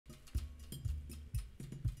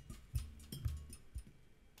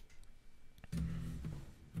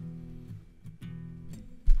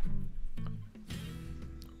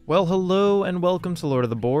Well, hello and welcome to Lord of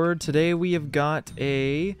the Board. Today we have got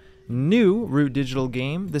a new Root Digital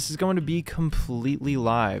game. This is going to be completely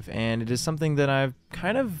live, and it is something that I've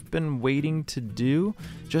kind of been waiting to do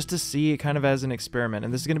just to see it kind of as an experiment.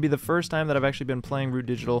 And this is going to be the first time that I've actually been playing Root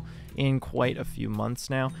Digital in quite a few months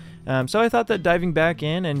now. So I thought that diving back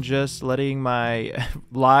in and just letting my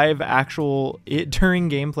live actual during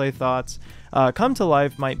gameplay thoughts come to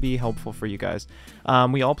life might be helpful for you guys.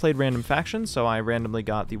 We all played random factions, so I randomly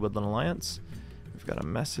got the Woodland Alliance. We've got a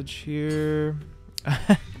message here.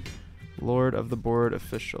 Lord of the Board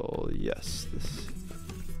official. Yes, this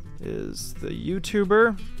is the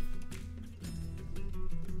YouTuber.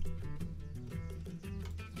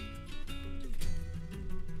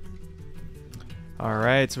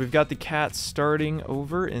 Alright, so we've got the cats starting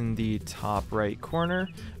over in the top right corner.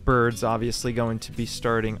 Birds obviously going to be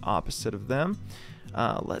starting opposite of them.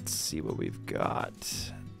 Let's see what we've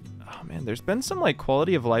got. Oh man, there's been some like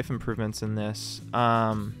quality of life improvements in this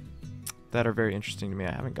that are very interesting to me.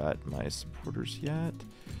 I haven't got my supporters yet.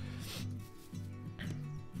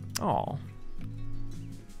 Oh,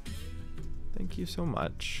 thank you so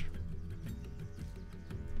much.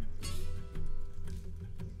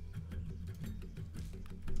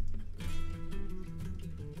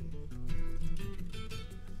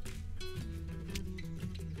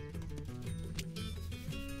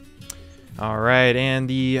 Alright, and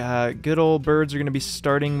the good old birds are going to be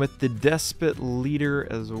starting with the Despot leader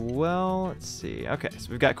as well. Let's see. Okay, so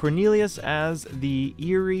we've got Cornelius as the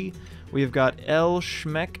Eyrie. We've got El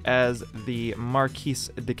Schmeck as the Marquise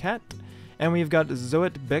de Cat. And we've got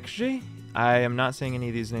Zoet Bekje, I am not saying any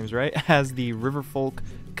of these names right, as the Riverfolk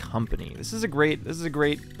Company. This is a great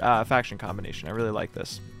faction combination. I really like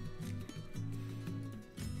this.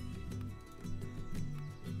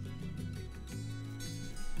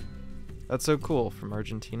 That's so cool, from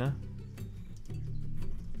Argentina.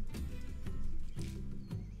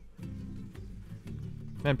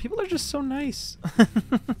 Man, people are just so nice.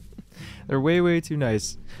 They're way too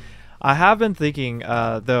nice. I have been thinking,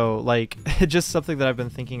 though, like, just something that I've been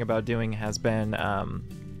thinking about doing has been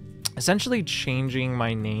essentially changing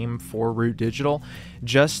my name for Root Digital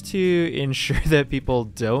just to ensure that people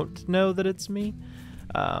don't know that it's me.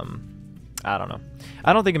 I don't know.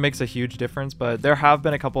 I don't think it makes a huge difference, but there have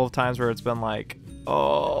been a couple of times where it's been like,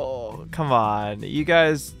 oh, come on. You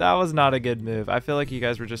guys, that was not a good move. I feel like you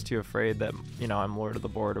guys were just too afraid that, you know, I'm Lord of the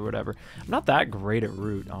Board or whatever. I'm not that great at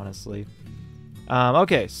Root, honestly.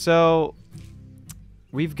 Okay, so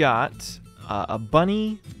we've got a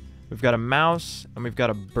bunny, we've got a mouse, and we've got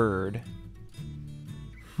a bird.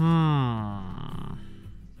 The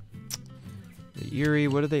Eyrie,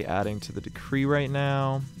 what are they adding to the decree right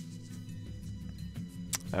now?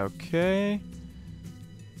 Okay,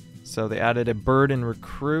 so they added a bird and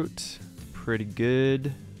recruit. Pretty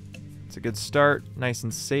good. It's a good start. Nice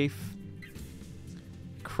and safe.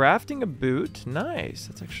 Crafting a boot. Nice.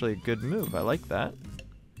 That's actually a good move. I like that.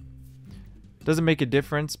 Doesn't make a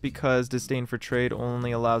difference because disdain for trade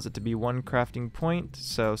only allows it to be one crafting point.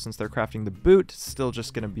 So since they're crafting the boot, it's still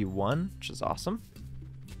just going to be one, which is awesome.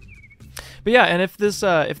 But yeah, and if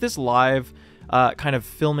this live kind of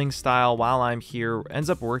filming style while I'm here ends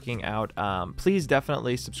up working out, please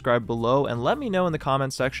definitely subscribe below and let me know in the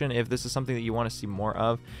comments section if this is something that you want to see more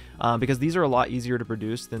of, because these are a lot easier to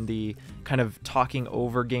produce than the kind of talking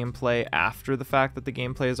over gameplay after the fact that the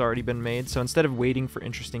gameplay has already been made. So instead of waiting for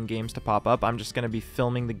interesting games to pop up, I'm just going to be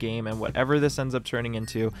filming the game, and whatever this ends up turning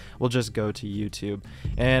into will just go to YouTube.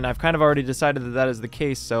 And I've kind of already decided that that is the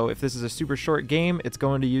case, so if this is a super short game, it's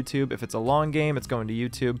going to YouTube. If it's a long game, it's going to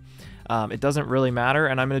YouTube. It doesn't really matter,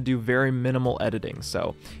 and I'm going to do very minimal editing.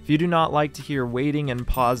 So if you do not like to hear waiting and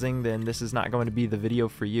pausing, then this is not going to be the video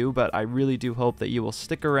for you, but I really do hope that you will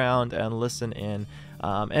stick around and listen in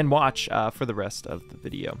and watch for the rest of the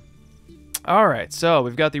video. Alright, so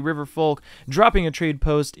we've got the Riverfolk dropping a trade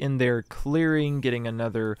post in their clearing, getting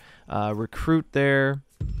another recruit there.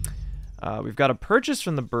 We've got a purchase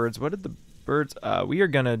from the birds. What did the birds... we are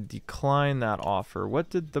going to decline that offer. What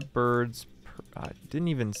did the birds... I didn't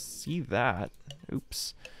even see that.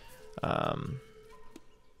 Oops. Oh.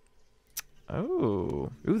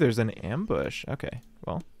 Ooh, there's an ambush. Okay,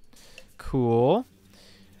 well, cool.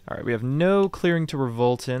 All right, we have no clearing to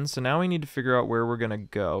revolt in, so now we need to figure out where we're going to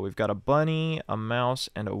go. We've got a bunny, a mouse,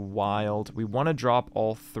 and a wild. We want to drop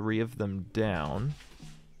all three of them down.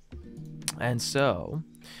 And so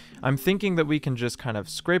I'm thinking that we can just kind of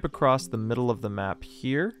scrape across the middle of the map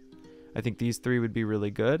here. I think these three would be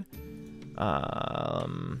really good.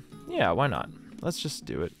 Yeah, why not? Let's just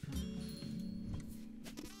do it.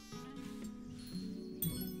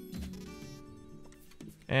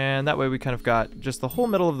 And that way we kind of got just the whole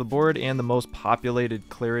middle of the board and the most populated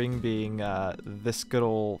clearing being this good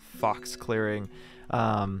old fox clearing.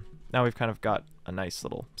 Now we've kind of got a nice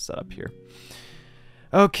little setup here.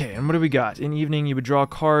 Okay, and what do we got? In evening, you would draw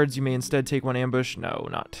cards. You may instead take one ambush. No,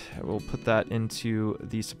 not. We'll put that into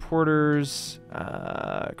the supporters.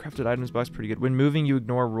 Crafted items box, pretty good. When moving, you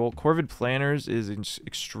ignore rule. Corvid planners is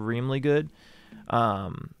extremely good.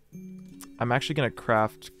 I'm actually going to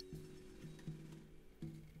craft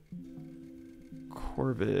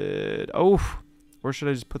Corvid. Oh, or should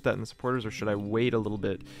I just put that in the supporters, or should I wait a little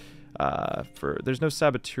bit for... There's no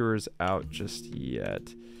saboteurs out just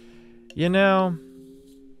yet. You know...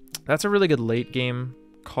 That's a really good late game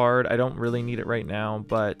card. I don't really need it right now,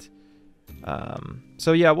 but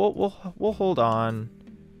so yeah, we'll hold on.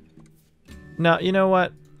 Now, you know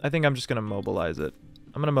what? I think I'm just gonna mobilize it.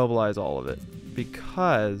 I'm gonna mobilize all of it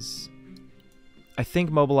because I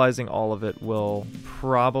think mobilizing all of it will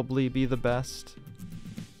probably be the best.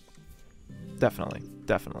 Definitely,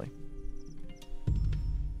 definitely.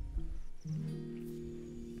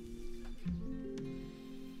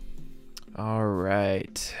 All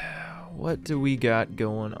right, what do we got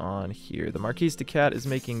going on here? The Marquise de Cat is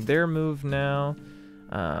making their move now,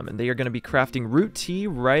 and they are going to be crafting root tea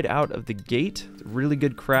right out of the gate. Really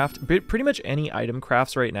good craft. Pretty much any item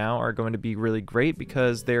crafts right now are going to be really great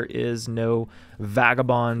because there is no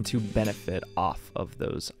vagabond to benefit off of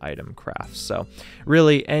those item crafts. So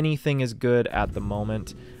really anything is good at the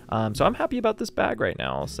moment. So I'm happy about this bag right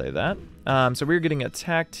now, I'll say that. So we're getting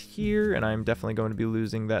attacked here, and I'm definitely going to be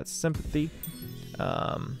losing that sympathy.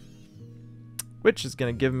 Which is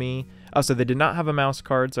going to give me... Oh, so they did not have a mouse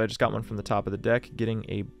card, so I just got one from the top of the deck, getting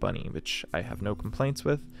a bunny, which I have no complaints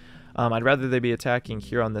with. I'd rather they be attacking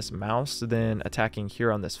here on this mouse than attacking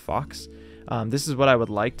here on this fox. This is what I would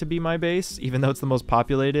like to be my base, even though it's the most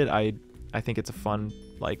populated. I think it's a fun,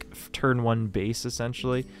 like, turn one base,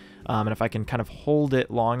 essentially. And if I can kind of hold it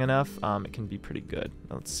long enough, it can be pretty good.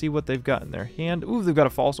 Now, let's see what they've got in their hand. Ooh, they've got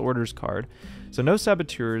a false orders card. So no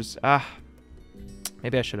saboteurs.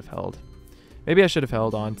 Maybe I should have held. Maybe I should have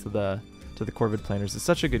held on to the Corvid planners. It's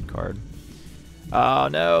such a good card. Oh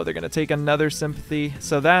no, they're gonna take another sympathy.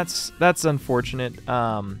 So that's unfortunate.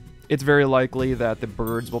 It's very likely that the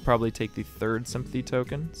birds will probably take the third sympathy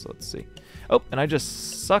token. So let's see. Oh, and I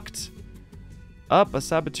just sucked up a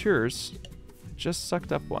saboteurs. Just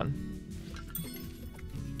sucked up one.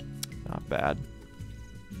 Not bad.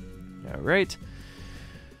 All right.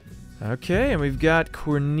 Okay, and we've got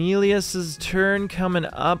Cornelius's turn coming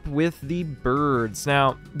up with the birds.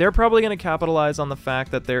 Now, they're probably going to capitalize on the fact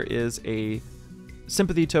that there is a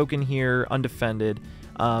sympathy token here, undefended.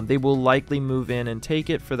 They will likely move in and take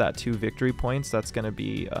it for that 2 victory points. That's going to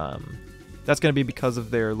be because of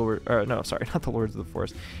their lord. No, sorry, not the Lords of the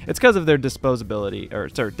Forest. It's because of their disposability, or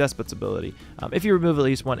sorry, Despot's ability. If you remove at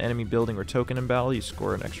least one enemy building or token in battle, you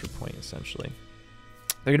score an extra point essentially.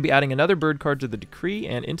 They're going to be adding another bird card to the decree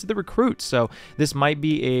and into the recruit. So this might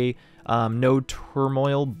be a no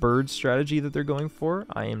turmoil bird strategy that they're going for.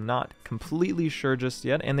 I am not completely sure just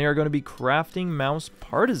yet. And they are going to be crafting mouse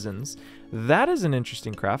partisans. That is an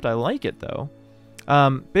interesting craft. I like it though.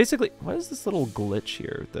 Basically, what is this little glitch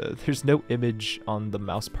here? There's no image on the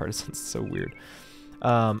mouse partisans. It's so weird.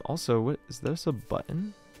 Also, what is this, a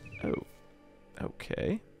button? Oh,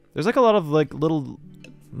 okay. There's like a lot of like little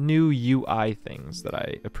new UI things that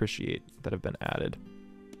I appreciate that have been added.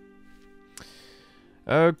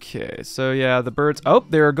 Okay, so yeah, the birds... Oh,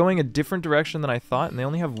 they're going a different direction than I thought, and they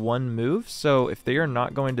only have one move. So if they are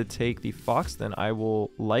not going to take the fox, then I will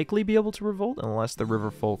likely be able to revolt, unless the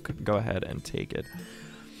Riverfolk go ahead and take it.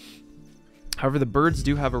 However, the birds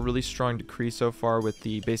do have a really strong decree so far with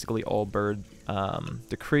the basically all bird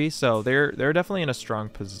decree, so they're definitely in a strong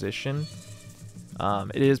position.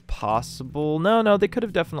 It is possible... No, they could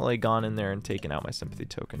have definitely gone in there and taken out my sympathy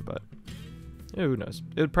token, but who knows?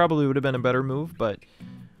 It probably would have been a better move, but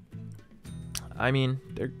I mean,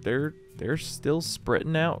 they're still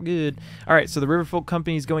sprinting out good. All right, so the Riverfolk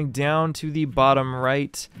Company is going down to the bottom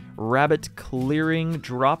right. Rabbit clearing,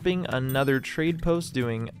 dropping another trade post,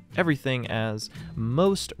 doing everything as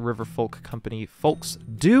most Riverfolk Company folks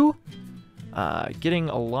do. Getting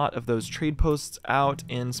a lot of those trade posts out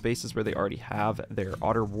in spaces where they already have their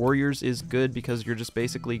otter warriors is good because you're just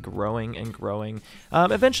basically growing and growing,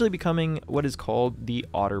 eventually becoming what is called the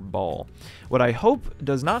otter ball. What I hope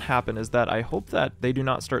does not happen is that I hope that they do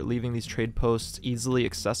not start leaving these trade posts easily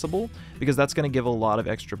accessible, because that's going to give a lot of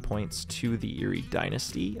extra points to the Eyrie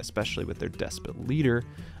Dynasty, especially with their despot leader.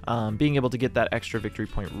 Being able to get that extra victory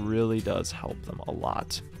point really does help them a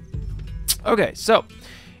lot. Okay, so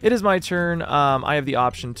it is my turn. I have the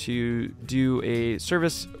option to do a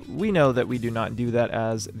service. We know that we do not do that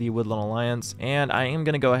as the Woodland Alliance, and I am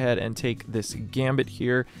going to go ahead and take this gambit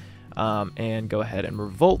here and go ahead and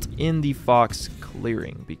revolt in the Fox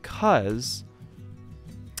clearing because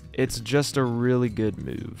it's just a really good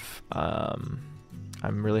move. I'm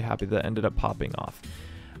really happy that ended up popping off.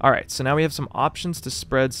 All right, so now we have some options to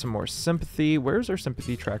spread some more sympathy. Where's our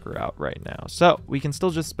sympathy tracker out right now? So we can still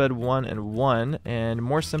just spread 1 and 1, and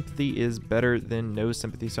more sympathy is better than no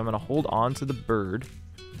sympathy. So I'm going to hold on to the bird,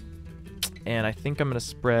 and I think I'm going to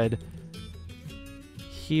spread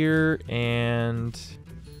here and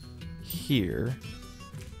here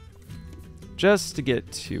just to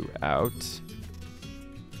get 2 out.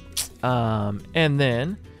 And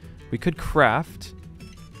then we could craft,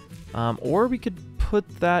 or we could put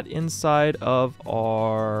that inside of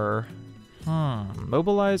our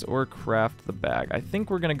mobilize or craft the bag. I think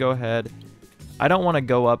we're gonna go ahead. I don't want to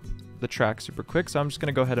go up the track super quick, so I'm just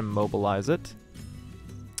gonna go ahead and mobilize it,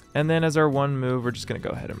 and then as our one move we're just gonna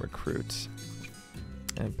go ahead and recruit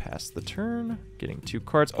and pass the turn, getting 2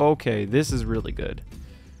 cards. Okay, this is really good.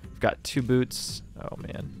 We've got 2 boots. Oh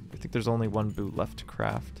man, I think there's only 1 boot left to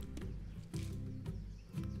craft.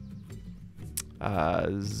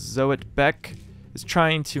 Zoet Beck is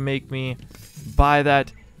trying to make me buy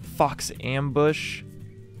that Fox ambush.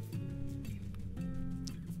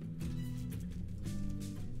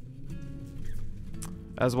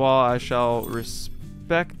 As well, I shall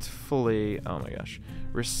respectfully, oh my gosh,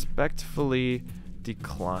 respectfully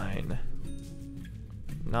decline.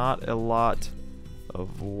 Not a lot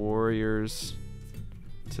of warriors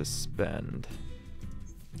to spend.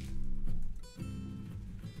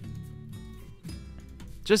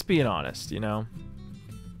 Just being honest, you know.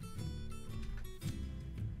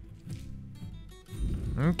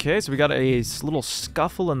 Okay, so we got a little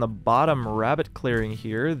scuffle in the bottom rabbit clearing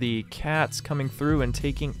here. The cats coming through and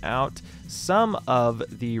taking out some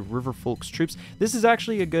of the Riverfolk's troops. This is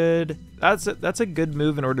actually a good, that's a good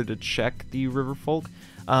move in order to check the Riverfolk.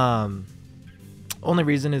 Only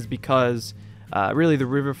reason is because really the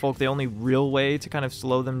Riverfolk, the only real way to kind of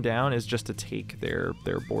slow them down is just to take their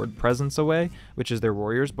board presence away, which is their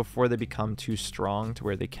warriors, before they become too strong to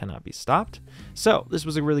where they cannot be stopped. So this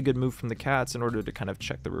was a really good move from the cats in order to kind of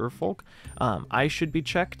check the Riverfolk. I should be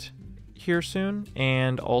checked here soon,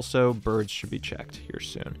 and also birds should be checked here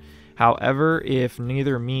soon. However, if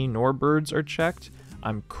neither me nor birds are checked,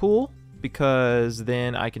 I'm cool, because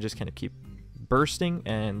then I can just kind of keep bursting,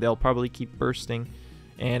 and they'll probably keep bursting,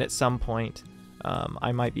 and at some point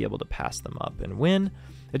I might be able to pass them up and win.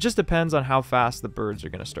 It just depends on how fast the birds are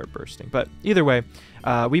going to start bursting. But either way,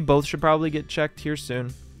 we both should probably get checked here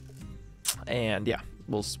soon. And yeah,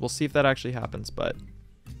 we'll see if that actually happens.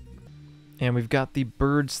 And we've got the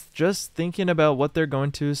birds just thinking about what they're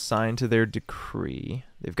going to assign to their decree.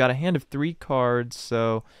 They've got a hand of 3 cards,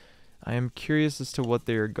 so I am curious as to what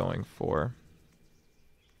they are going for.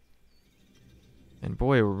 And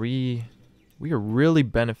boy, we are really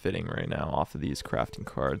benefiting right now off of these crafting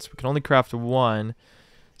cards. We can only craft 1,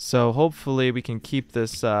 so hopefully we can keep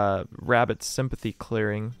this rabbit sympathy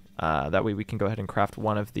clearing. That way we can go ahead and craft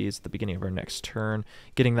 1 of these at the beginning of our next turn,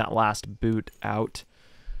 getting that last boot out.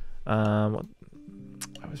 I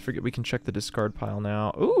always forget we can check the discard pile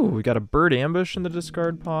now. Ooh, we got a bird ambush in the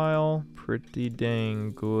discard pile. Pretty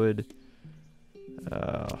dang good.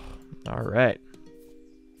 All right.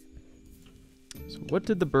 So what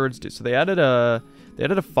did the birds do? So they added a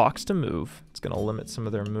fox to move. It's going to limit some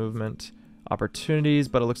of their movement opportunities,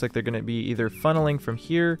 but it looks like they're going to be either funneling from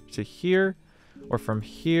here to here, or from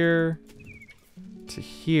here to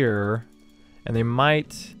here, and they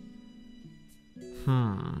might,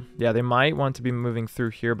 yeah, they might want to be moving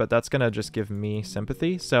through here, but that's going to just give me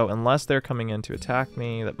sympathy. So unless they're coming in to attack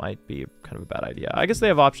me, that might be kind of a bad idea. I guess they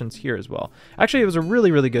have options here as well. Actually, it was a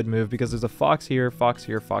really, really good move because there's a fox here, fox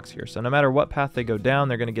here, fox here. So no matter what path they go down,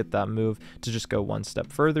 they're going to get that move to just go 1 step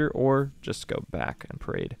further or just go back and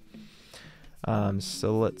parade.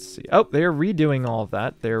 So let's see. Oh, they're redoing all of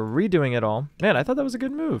that. They're redoing it all. Man, I thought that was a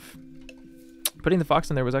good move. Putting the fox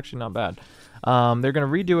in there was actually not bad. They're going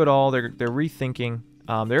to redo it all. They're rethinking.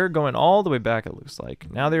 They're going all the way back, it looks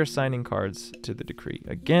like. Now they're assigning cards to the decree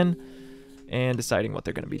again and deciding what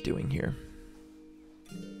they're going to be doing here.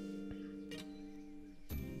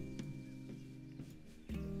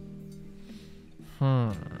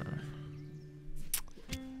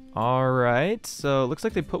 All right, so it looks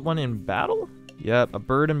like they put 1 in battle. Yep, a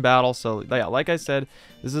bird in battle. So yeah, like I said,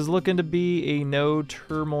 this is looking to be a no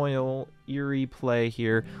turmoil Eyrie play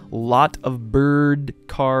here. Lot of bird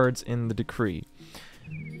cards in the decree.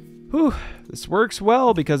 Whew, this works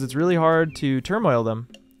well because it's really hard to turmoil them.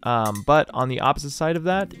 But on the opposite side of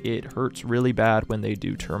that, it hurts really bad when they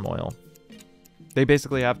do turmoil. They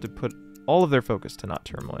basically have to put all of their focus to not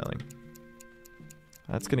turmoiling.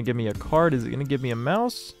 That's going to give me a card. Is it going to give me a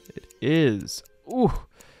mouse? It is. Ooh.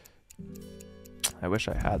 I wish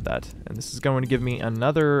I had that. And this is going to give me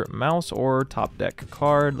another mouse or top deck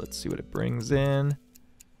card. Let's see what it brings in.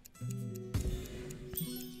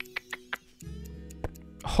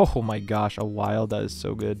 Oh my gosh, a wild. That is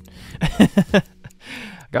so good.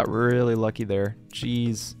 Got really lucky there.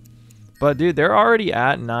 Jeez. But dude, they're already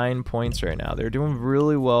at 9 points right now. They're doing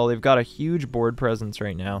really well. They've got a huge board presence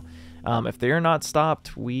right now. If they are not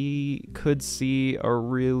stopped, we could see a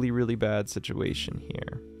really, really bad situation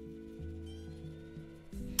here.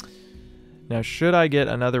 Now, should I get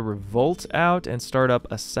another revolt out and start up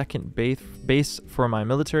a second base for my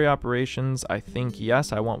military operations? I think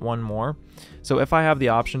yes, I want one more. So if I have the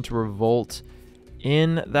option to revolt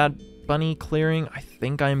in that bunny clearing, I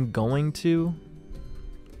think I'm going to.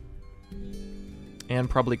 And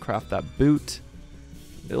probably craft that boot.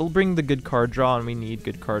 It'll bring the good card draw, and we need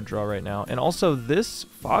good card draw right now. And also this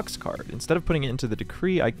fox card, instead of putting it into the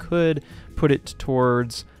decree, I could put it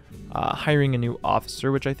towards hiring a new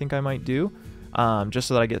officer, which I think I might do, just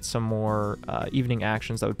so that I get some more evening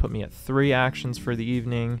actions. That would put me at 3 actions for the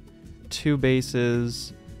evening, 2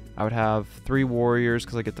 bases. I would have 3 warriors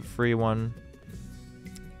because I get the free one,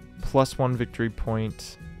 plus 1 victory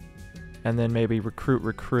point, and then maybe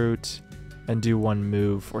recruit, and do 1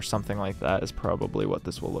 move or something like that is probably what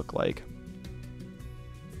this will look like.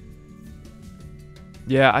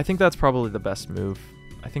 Yeah, I think that's probably the best move.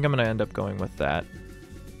 I think I'm going to end up going with that.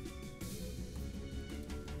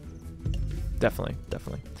 Definitely.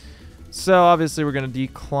 So obviously we're going to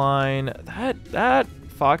decline. That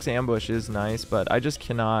fox ambush is nice, but I just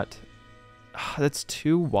cannot. That's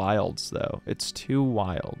 2 wilds though. It's 2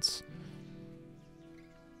 wilds.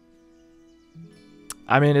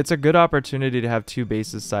 I mean, it's a good opportunity to have 2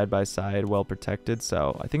 bases side by side, well protected.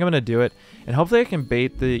 So I think I'm going to do it. And hopefully I can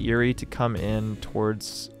bait the Eyrie to come in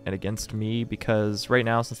towards and against me, because right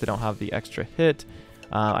now, since they don't have the extra hit,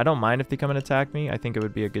 I don't mind if they come and attack me. I think it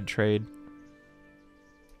would be a good trade.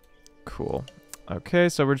 Cool. Okay,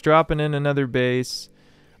 so we're dropping in another base.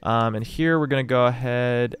 And here we're going to go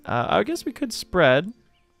ahead. I guess we could spread.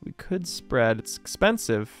 It's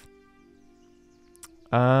expensive.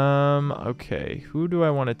 Okay, who do I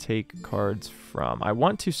want to take cards from? I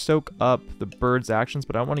want to soak up the bird's actions,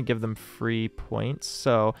 but I don't want to give them free points,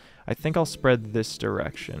 so I think I'll spread this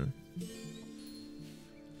direction.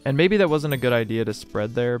 And maybe that wasn't a good idea to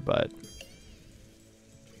spread there, but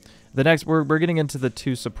the next, we're getting into the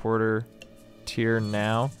 2 supporter tier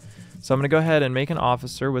now, so I'm going to go ahead and make an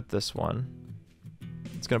officer with this one.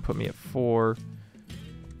 It's going to put me at 4.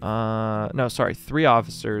 No, sorry, 3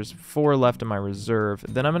 officers, 4 left in my reserve.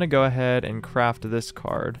 Then I'm going to go ahead and craft this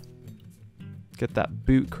card. Get that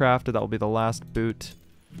boot crafted. That will be the last boot.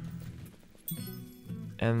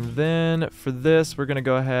 And then for this, we're going to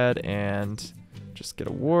go ahead and just get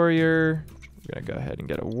a warrior. We're going to go ahead and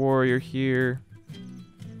get a warrior here.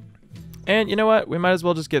 And you know what? We might as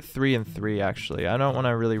well just get 3 and 3, actually. I don't want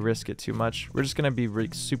to really risk it too much. We're just going to be really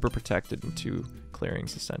super protected in 2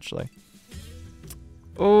 clearings, essentially.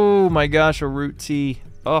 Oh my gosh, a root tea.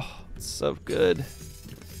 Oh, it's so good.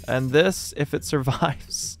 And this, if it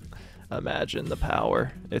survives, imagine the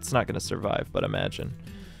power. It's not going to survive, but imagine.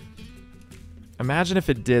 Imagine if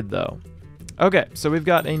it did, though. Okay, so we've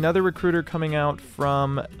got another recruiter coming out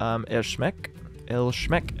from Elshmek.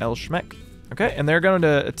 Okay, and they're going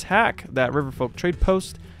to attack that Riverfolk trade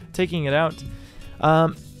post, taking it out.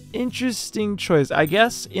 Interesting choice. I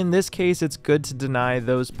guess in this case, it's good to deny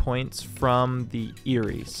those points from the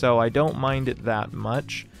Eyrie, so I don't mind it that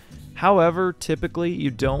much. However, typically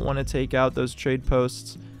you don't want to take out those trade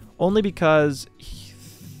posts, only because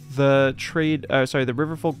the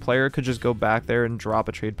Riverfolk player could just go back there and drop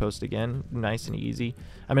a trade post again, nice and easy.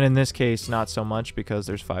 I mean, in this case, not so much because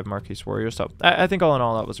there's 5 Marquise warriors. So I think all in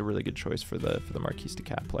all, that was a really good choice for the Marquise to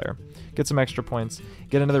cat player. Get some extra points,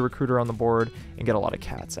 get another recruiter on the board, and get a lot of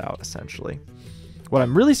cats out, essentially. What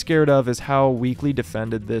I'm really scared of is how weakly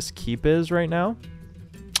defended this keep is right now.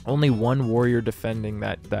 Only 1 warrior defending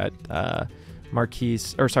that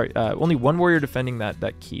Marquise, or sorry, only 1 warrior defending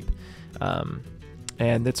that keep.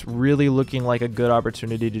 And it's really looking like a good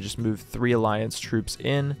opportunity to just move 3 alliance troops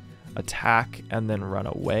in, attack, and then run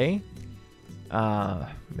away.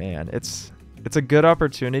 Man, it's a good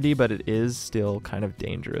opportunity, but it is still kind of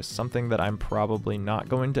dangerous. Something that I'm probably not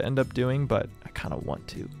going to end up doing, but I kind of want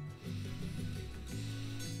to.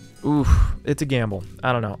 Oof, it's a gamble.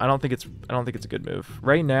 I don't know. I don't think it's a good move.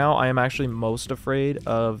 Right now, I am actually most afraid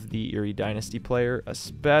of the Eyrie Dynasty player,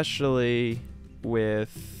 especially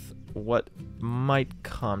with what might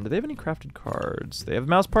come. Do they have any crafted cards? They have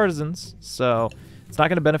Mouse Partisans, so it's not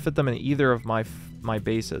going to benefit them in either of my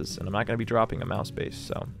bases, and I'm not going to be dropping a mouse base,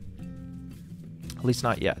 so at least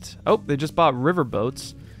not yet. Oh, they just bought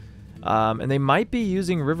riverboats, and they might be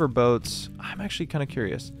using riverboats. I'm actually kind of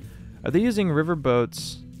curious. Are they using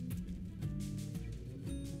riverboats?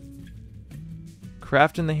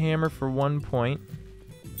 Crafting the hammer for 1 point.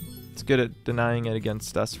 It's good at denying it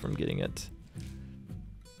against us from getting it.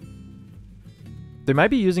 They might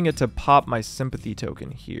be using it to pop my sympathy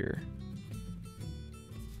token here.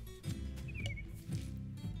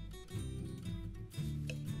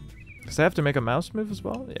 Because I have to make a mouse move as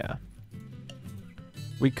well? Yeah.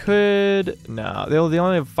 We could... No, they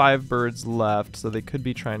only have 5 birds left, so they could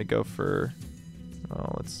be trying to go for...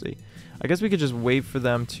 Oh, let's see. I guess we could just wait for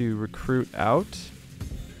them to recruit out.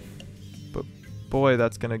 But boy,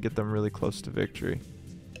 that's going to get them really close to victory.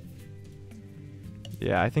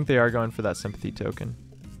 Yeah, I think they are going for that sympathy token.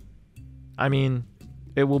 I mean,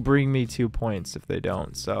 it will bring me 2 points if they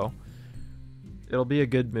don't, so... It'll be a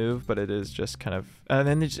good move, but it is just kind of... And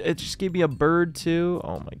then it just gave me a bird, too.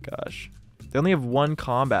 Oh my gosh. They only have 1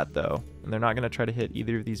 combat, though. And they're not going to try to hit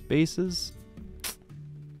either of these bases.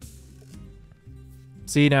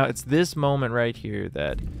 See, now, it's this moment right here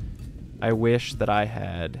that I wish that I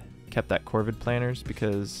had kept that Corvid Planners,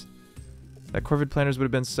 because that Corvid Planners would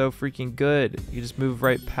have been so freaking good. You just move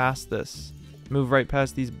right past this. Move right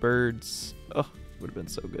past these birds. Oh, would have been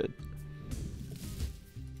so good.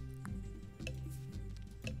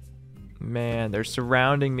 Man, they're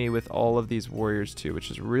surrounding me with all of these warriors too,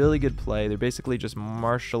 which is really good play. They're basically just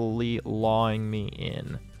martially lawing me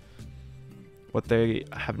in. What they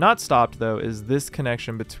have not stopped, though, is this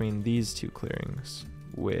connection between these 2 clearings,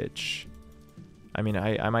 which, I mean,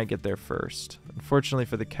 I might get there first. Unfortunately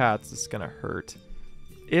for the cats, it's going to hurt.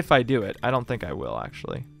 If I do it, I don't think I will,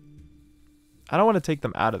 actually. I don't want to take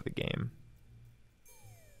them out of the game.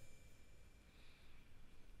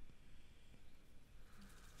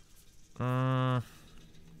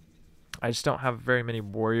 I just don't have very many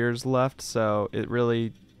warriors left, so it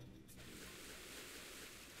really...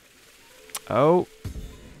 Oh,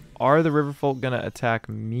 are the Riverfolk going to attack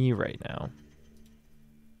me right now?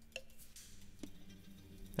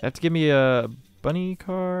 They have to give me a bunny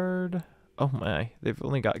card. Oh my, they've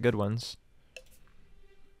only got good ones.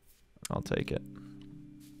 I'll take it.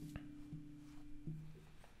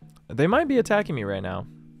 They might be attacking me right now.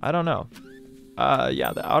 I don't know.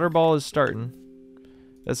 Yeah, the outer ball is starting.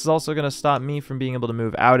 This is also going to stop me from being able to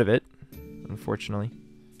move out of it, unfortunately.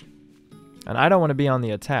 And I don't want to be on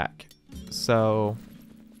the attack. So,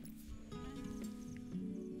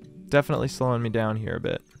 definitely slowing me down here a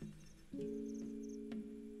bit.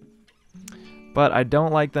 But I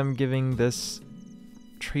don't like them giving this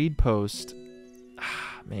trade post.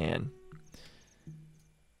 Ah, man.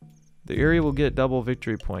 The Eyrie will get double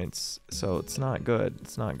victory points, so it's not good.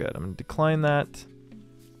 It's not good. I'm going to decline that.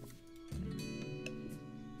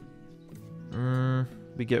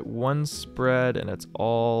 We get 1 spread, and it's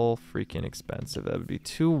all freaking expensive. That would be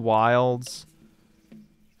 2 wilds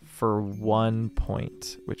for 1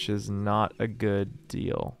 point, which is not a good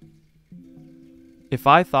deal. If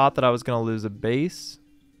I thought that I was going to lose a base,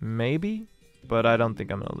 maybe, but I don't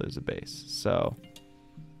think I'm going to lose a base. So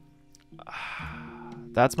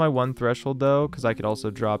that's my 1 threshold, though, because I could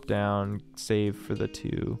also drop down, save for the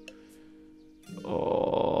 2.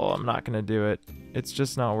 Oh, I'm not going to do it. It's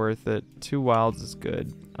just not worth it. 2 wilds is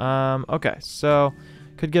good. Okay, so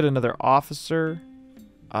could get another officer,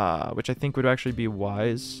 which I think would actually be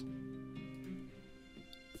wise.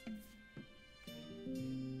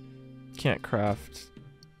 Can't craft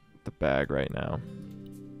the bag right now.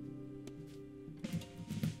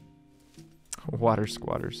 Water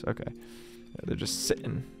squatters. Okay. Yeah, they're just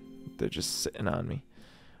sitting. They're just sitting on me.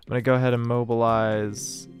 I'm going to go ahead and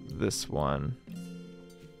mobilize this one.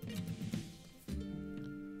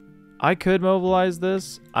 I could mobilize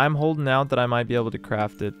this. I'm holding out that I might be able to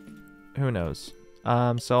craft it. Who knows?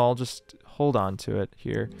 So I'll just hold on to it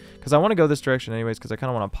here. Because I want to go this direction anyways, because I kind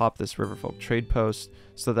of want to pop this Riverfolk trade post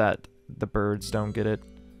so that the birds don't get it.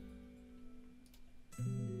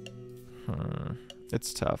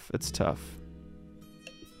 It's tough. It's tough.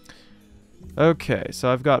 Okay,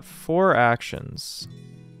 so I've got 4 actions.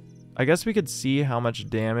 I guess we could see how much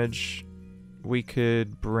damage we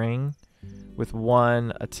could bring with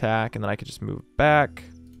 1 attack, and then I could just move back.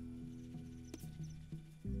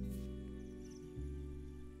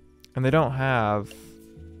 And they don't have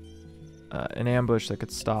an ambush that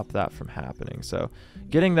could stop that from happening. So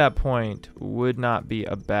getting that point would not be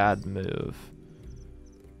a bad move.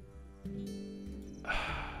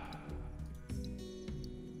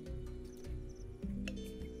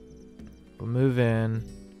 We'll move in.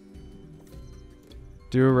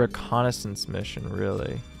 Do a reconnaissance mission,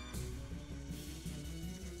 really.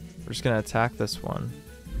 We're just going to attack this one.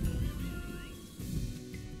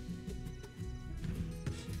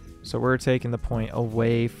 So we're taking the point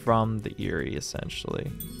away from the Eyrie,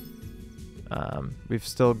 essentially. We've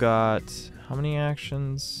still got, how many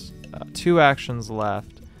actions? 2 actions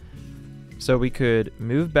left. So we could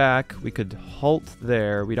move back. We could halt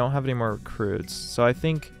there. We don't have any more recruits. So I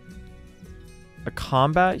think a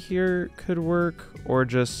combat here could work, or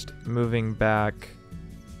just moving back,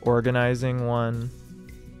 organizing one.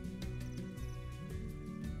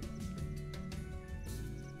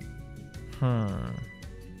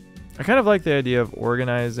 I kind of like the idea of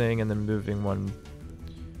organizing and then moving one.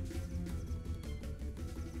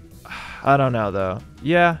 I don't know, though.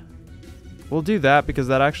 Yeah, we'll do that because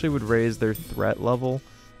that actually would raise their threat level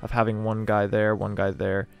of having one guy there, one guy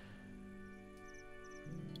there.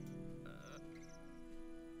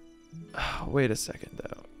 Wait a second,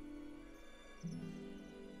 though.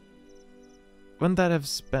 Wouldn't that have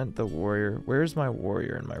spent the warrior? Where's my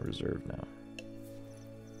warrior in my reserve now?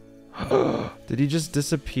 Did he just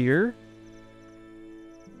disappear?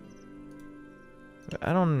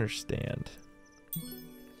 I don't understand.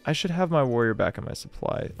 I should have my warrior back in my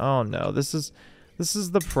supply. Oh no, this is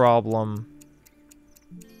the problem.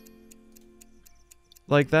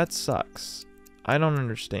 Like, that sucks. I don't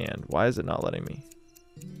understand. Why is it not letting me?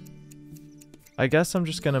 I guess I'm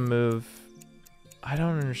just gonna move. I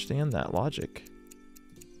don't understand that logic.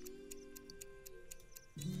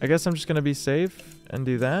 I guess I'm just gonna be safe and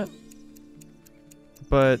do that.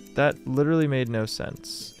 But that literally made no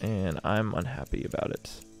sense, and I'm unhappy about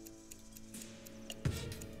it.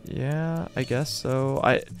 Yeah, I guess so.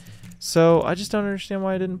 I just don't understand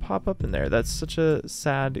why it didn't pop up in there. That's such a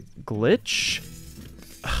sad glitch.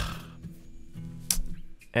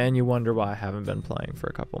 And you wonder why I haven't been playing for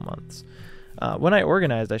a couple months. When I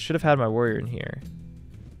organized, I should have had my warrior in here.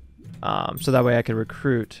 So that way I could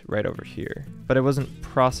recruit right over here. But it wasn't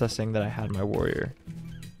processing that I had my warrior.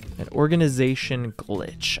 An organization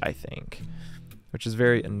glitch, I think, which is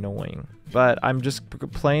very annoying. But I'm just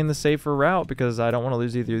playing the safer route because I don't want to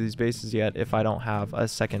lose either of these bases yet if I don't have a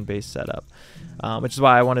second base set up. Which is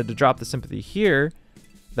why I wanted to drop the sympathy here.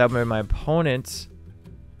 That way my opponent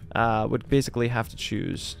would basically have to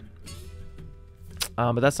choose.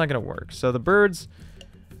 But that's not going to work. So the birds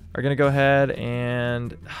are going to go ahead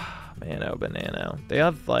and... man, oh, banana. They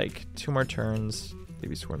have like 2 more turns.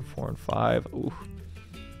 Maybe scoring 4 and 5. Ooh.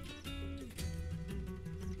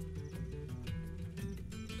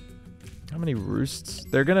 How many roosts?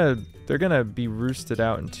 They're gonna be roosted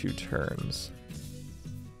out in 2 turns.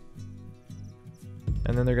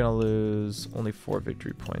 And then they're gonna lose only 4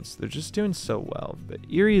 victory points. They're just doing so well. But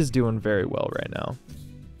Eyrie is doing very well right now.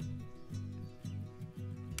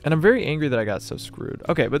 And I'm very angry that I got so screwed.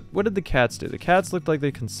 Okay, but what did the cats do? The cats looked like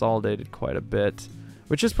they consolidated quite a bit,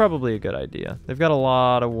 which is probably a good idea. They've got a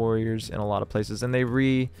lot of warriors in a lot of places, and they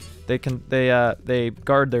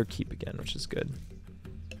guard their keep again, which is good.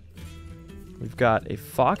 We've got a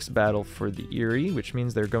fox battle for the Eyrie, which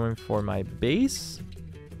means they're going for my base,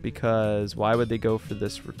 because why would they go for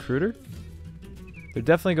this recruiter? They're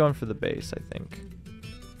definitely going for the base, I think.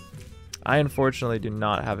 I unfortunately do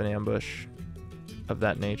not have an ambush of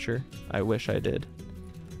that nature. I wish I did.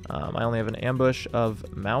 I only have an ambush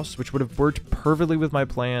of mouse, which would have worked perfectly with my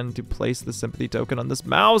plan to place the sympathy token on this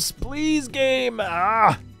mouse. Please, game!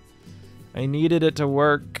 Ah! I needed it to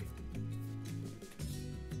work.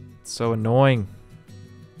 It's so annoying.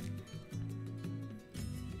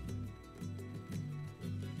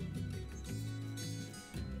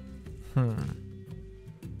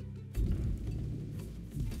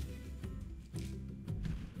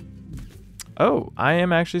 Oh, I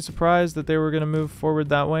am actually surprised that they were going to move forward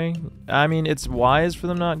that way. I mean, it's wise for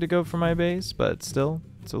them not to go for my base, but still,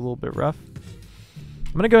 it's a little bit rough.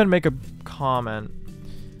 I'm going to go ahead and make a comment.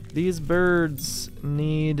 These birds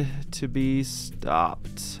need to be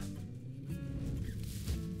stopped.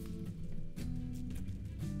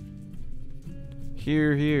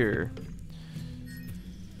 Here, here.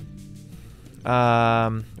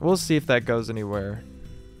 We'll see if that goes anywhere.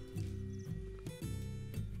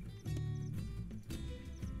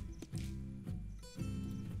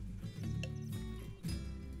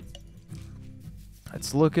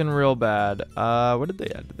 It's looking real bad. What did they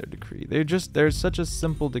add to their decree? There's such a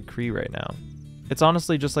simple decree right now. It's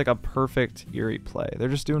honestly just like a perfect Eyrie play. They're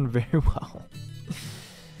just doing very well.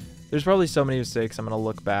 There's probably so many mistakes I'm going to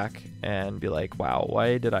look back and be like, wow,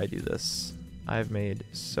 why did I do this? I've made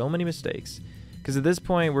so many mistakes. Because at this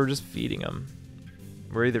point, we're just feeding them.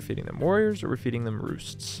 We're either feeding them warriors or we're feeding them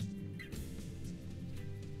roosts.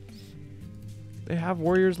 They have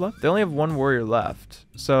warriors left? They only have one warrior left.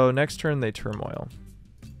 So next turn, they turmoil.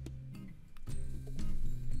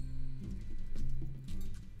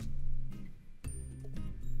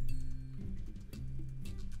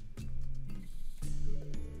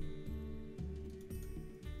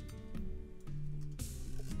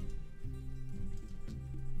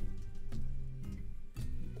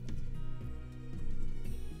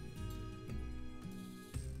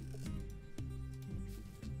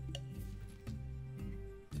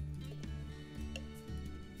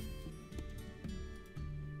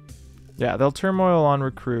 Yeah, they'll turmoil on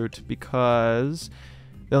recruit because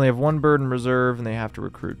they only have one bird in reserve and they have to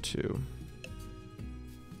recruit 2.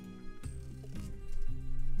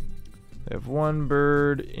 They have 1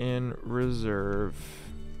 bird in reserve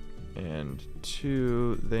and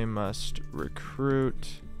 2 they must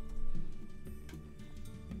recruit.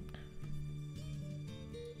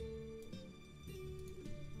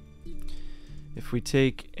 If we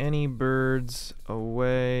take any birds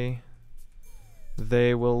away,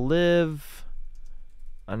 they will live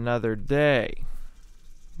another day,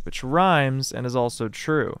 which rhymes and is also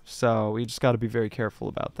true. So we just got to be very careful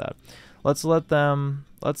about that. Let's let them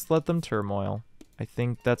turmoil. I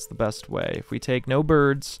think that's the best way. If we take no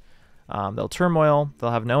birds, they'll turmoil.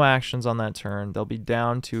 They'll have no actions on that turn. They'll be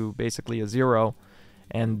down to basically a 0,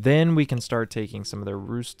 and then we can start taking some of their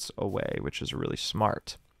roosts away, which is really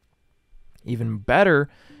smart. Even better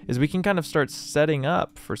is we can kind of start setting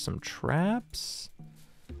up for some traps.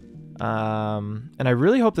 And I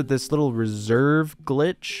really hope that this little reserve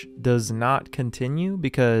glitch does not continue,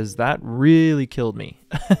 because that really killed me.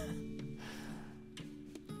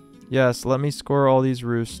 Yes, let me score all these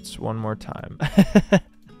roosts one more time.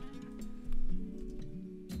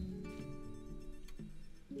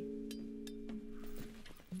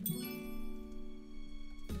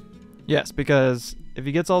 Yes, because if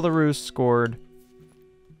he gets all the roosts scored,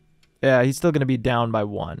 yeah, he's still going to be down by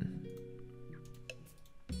 1.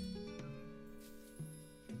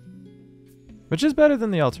 Which is better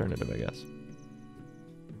than the alternative, I guess.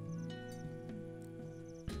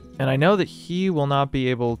 And I know that he will not be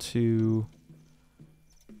able to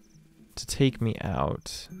take me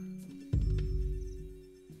out.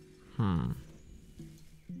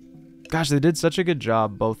 Gosh, they did such a good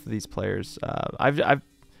job, both of these players.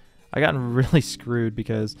 I gotten really screwed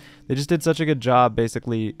because they just did such a good job,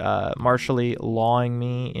 basically martially lawing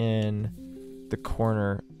me in the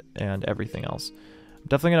corner and everything else. I'm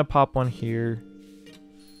definitely gonna pop one here.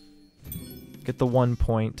 Get the 1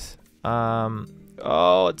 point.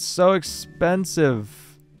 Oh, it's so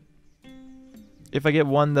expensive. If I get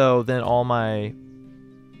 1 though, then all my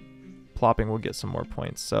plopping will get some more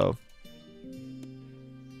points. So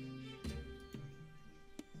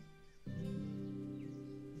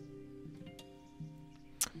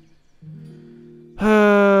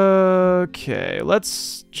okay,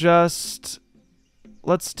 let's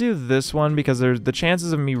do this one, because the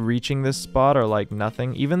chances of me reaching this spot are like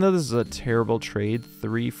nothing. Even though this is a terrible trade,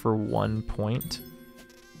 3 for 1 point.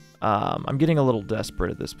 I'm getting a little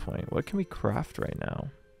desperate at this point. What can we craft right now?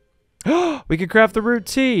 We can craft the root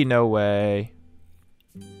tea. No way.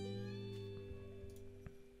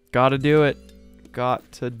 Gotta do it.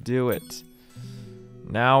 Got to do it.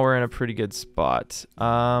 Now we're in a pretty good spot.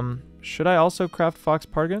 Should I also craft fox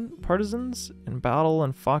partisans? In battle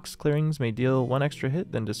and fox clearings may deal 1 extra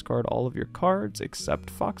hit, then discard all of your cards except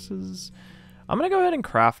foxes. I'm gonna go ahead and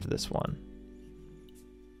craft this one.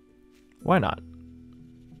 Why not?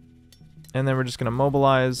 And then we're just gonna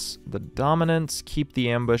mobilize the dominance, keep the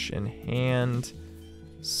ambush in hand,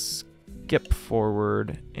 skip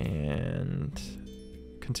forward, and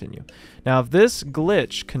continue. Now, if this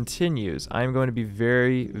glitch continues, I'm going to be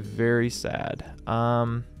very, very sad.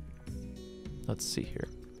 Let's see here.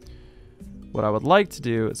 What I would like to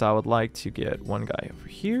do is I would like to get one guy over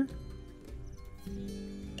here.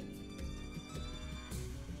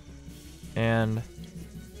 And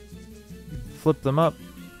flip them up.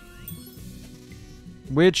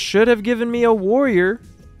 Which should have given me a warrior.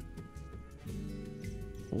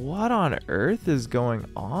 What on earth is going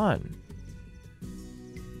on?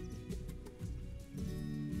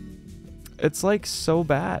 It's like so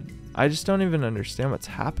bad. I just don't even understand what's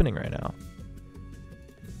happening right now.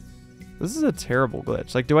 This is a terrible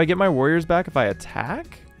glitch. Like, do I get my warriors back if I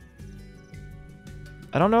attack?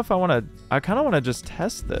 I don't know if I want to... I kind of want to just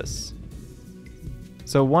test this.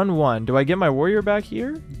 So 1-1. Do I get my warrior back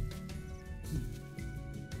here?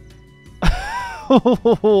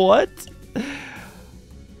 What?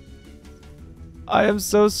 I am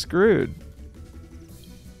so screwed.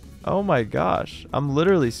 Oh my gosh. I'm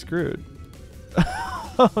literally screwed.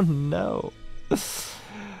 Oh no.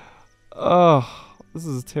 Oh, this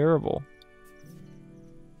is terrible.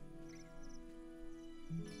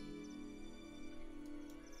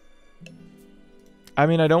 I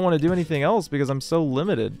mean, I don't want to do anything else because I'm so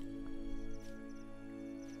limited.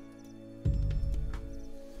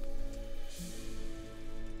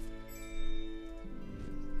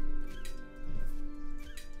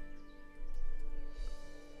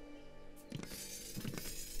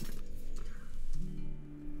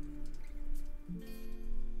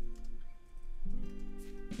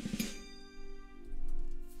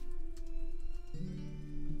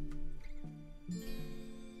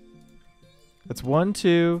 That's 1,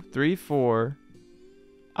 2, 3, 4.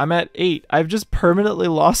 I'm at 8. I've just permanently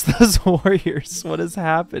lost those warriors. What is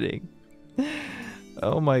happening?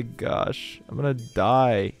 Oh my gosh. I'm gonna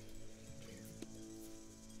die.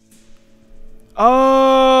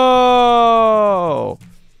 Oh!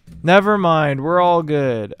 Never mind. We're all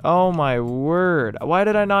good. Oh my word. Why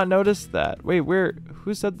did I not notice that? Wait, where?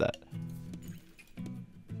 Who said that?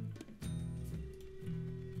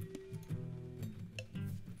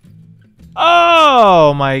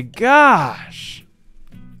 Oh my gosh.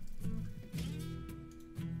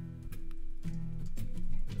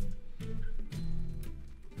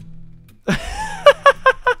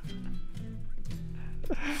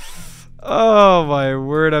 Oh my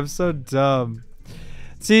word, I'm so dumb.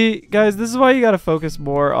 See, guys, this is why you gotta focus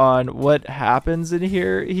more on what happens in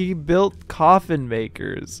here. He built coffin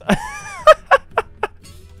makers.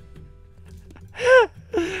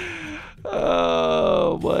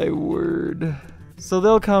 Oh my word. So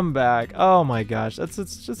they'll come back. Oh my gosh, that's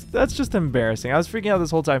just embarrassing. I was freaking out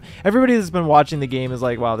this whole time. Everybody that's been watching the game is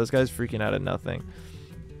like, wow, this guy's freaking out at nothing.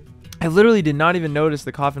 I literally did not even notice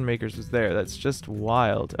the coffin makers was there. That's just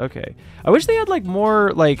wild. Okay. I wish they had like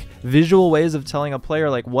more like visual ways of telling a player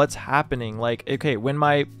like what's happening. Like, okay, when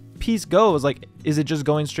my piece goes, like, is it just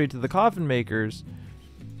going straight to the coffin makers?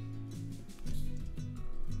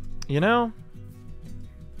 You know?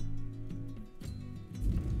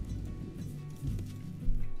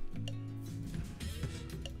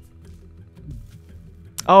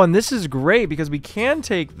 Oh, and this is great because we can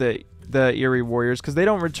take the Eyrie warriors because they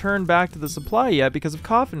don't return back to the supply yet because of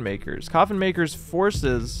coffin makers. Coffin makers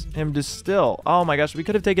forces him to still. Oh my gosh, we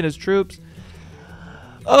could have taken his troops.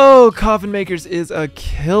 Oh, coffin makers is a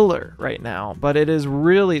killer right now, but it is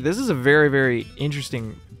really, this is a very, very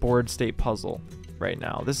interesting board state puzzle right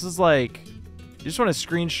now. This is like, you just want to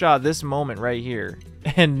screenshot this moment right here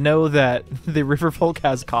and know that the Riverfolk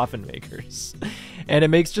has coffin makers. And it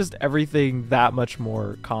makes just everything that much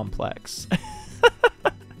more complex.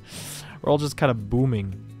 We're all just kind of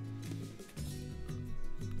booming.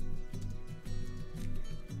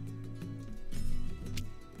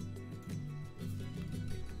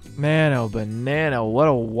 Man, oh banana, what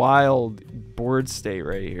a wild board state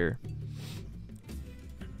right here.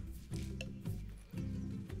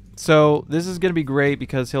 So this is gonna be great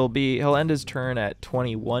because he'll end his turn at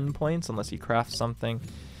 21 points unless he crafts something.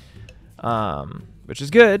 Which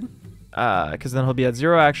is good. Because then he'll be at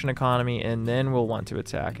 0 action economy, and then we'll want to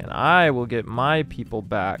attack. And I will get my people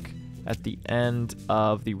back at the end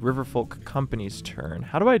of the Riverfolk Company's turn.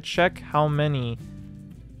 How do I check how many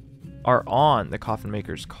are on the Coffin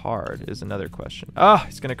Maker's card is another question. Ah,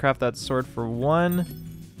 he's going to craft that sword for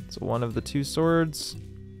 1. So 1 of the 2 swords.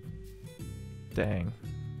 Dang.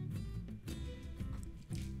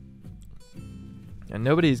 And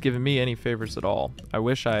nobody's given me any favors at all.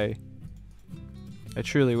 I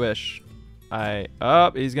truly wish.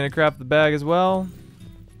 Oh, he's going to craft the bag as well.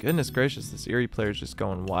 Goodness gracious, this Eyrie player is just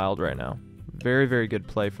going wild right now. Very, very good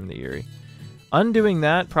play from the Eyrie. Undoing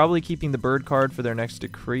that, probably keeping the bird card for their next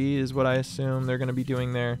decree is what I assume they're going to be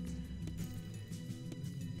doing there.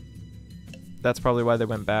 That's probably why they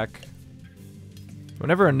went back.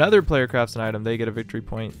 Whenever another player crafts an item, they get a victory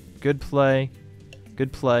point. Good play.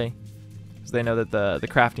 Good play. Because they know that the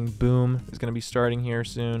crafting boom is going to be starting here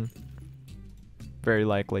soon. Very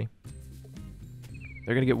likely.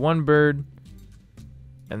 They're going to get 1 bird,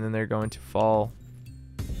 and then they're going to fall.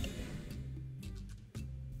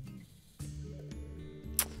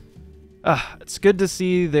 It's good to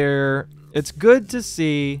see it's good to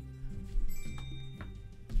see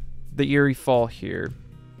the Eyrie fall here.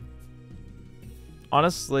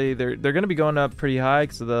 Honestly, they're going to be going up pretty high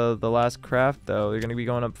because of the last craft, though. They're going to be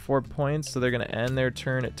going up 4 points, so they're going to end their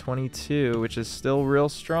turn at 22, which is still real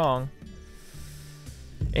strong.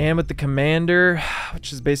 And with the commander,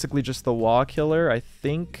 which is basically just the wall killer, I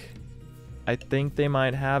think they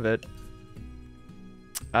might have it.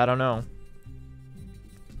 I don't know.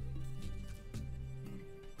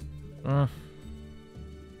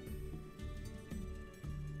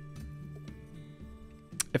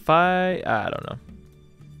 If I don't know.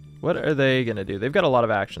 What are they gonna do? They've got a lot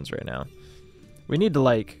of actions right now. We need to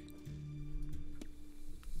like...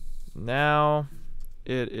 Now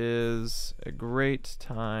it is a great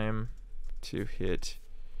time to hit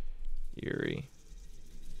Eyrie.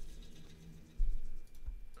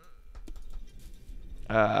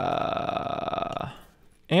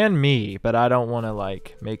 And me, but I don't want to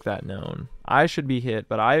like make that known. I should be hit,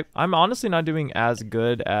 but I'm honestly not doing as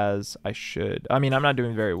good as I should. I mean, I'm not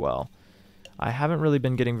doing very well. I haven't really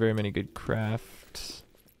been getting very many good crafts.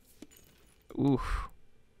 Oof.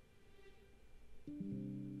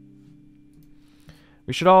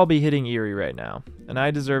 We should all be hitting Eyrie right now. And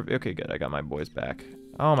I deserve... Okay, good. I got my boys back.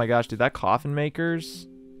 Oh my gosh, dude. That coffin maker's...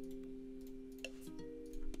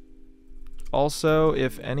 Also,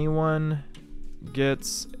 if anyone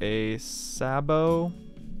gets a Sabo,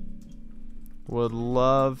 would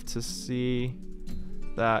love to see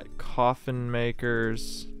that coffin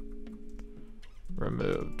maker's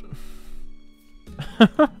removed.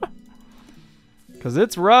 Because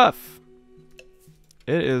it's rough.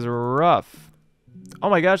 It is rough. Oh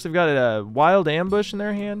my gosh, they've got a wild ambush in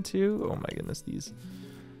their hand too. Oh my goodness, these.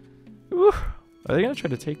 Ooh. Are they going to try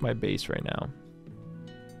to take my base right now?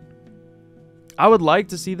 I would like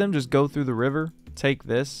to see them just go through the river, take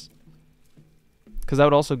this. Because that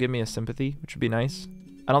would also give me a sympathy, which would be nice.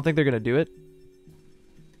 I don't think they're going to do it.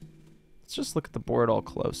 Let's just look at the board all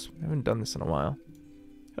close. I haven't done this in a while.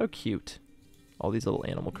 How cute all these little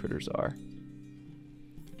animal critters are.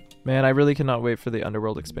 Man, I really cannot wait for the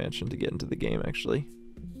Underworld expansion to get into the game, actually.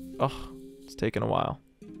 Oh, it's taken a while.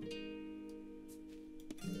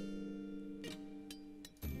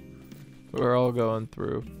 We're all going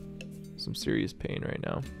through some serious pain right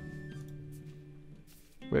now.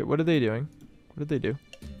 Wait, what are they doing? What did they do?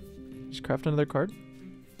 Just craft another card?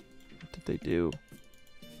 What did they do?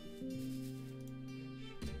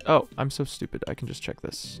 Oh, I'm so stupid. I can just check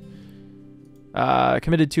this.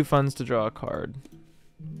 Committed 2 funds to draw a card.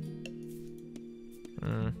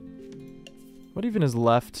 What even is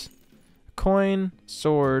left? A coin,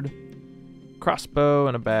 sword, crossbow,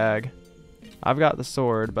 and a bag. I've got the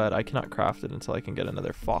sword, but I cannot craft it until I can get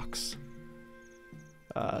another fox.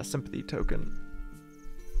 Sympathy token.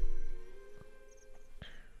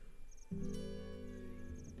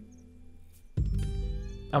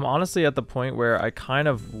 I'm honestly at the point where I kind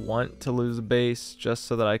of want to lose a base just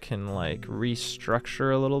so that I can like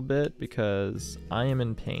restructure a little bit, because I am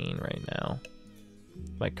in pain right now.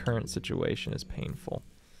 My current situation is painful.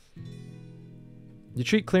 You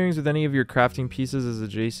treat clearings with any of your crafting pieces as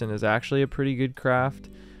adjacent is actually a pretty good craft,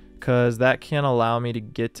 because that can allow me to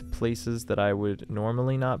get to places that I would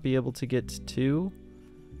normally not be able to get to.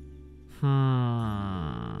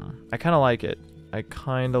 I kind of like it. I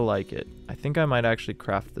kind of like it. I think I might actually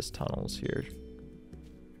craft this tunnels here.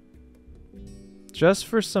 Just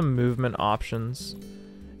for some movement options.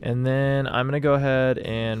 And then I'm going to go ahead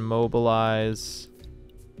and mobilize.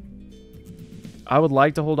 I would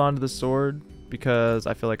like to hold on to the sword because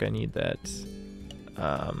I feel like I need that.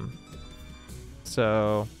 And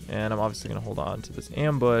I'm obviously going to hold on to this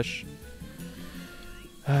ambush.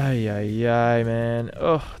 Ay, ay, ay, man.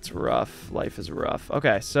 Oh, it's rough. Life is rough.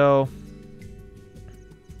 Okay, so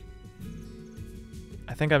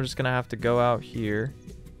I think I'm just going to have to go out here.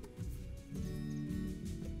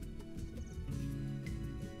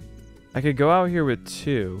 I could go out here with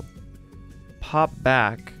 2, pop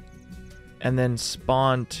back, and then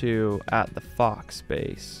spawn 2 at the fox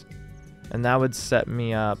base. And that would set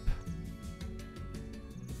me up.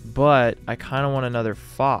 But I kind of want another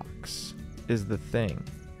fox, is the thing.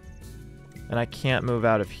 And I can't move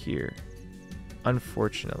out of here,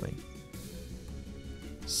 unfortunately.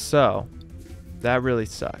 So that really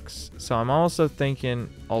sucks. So I'm also thinking,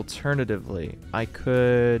 alternatively, I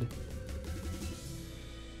could...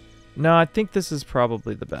 No, I think this is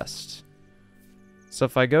probably the best. So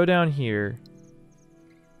if I go down here...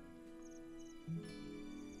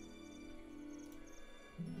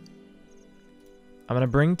 I'm going to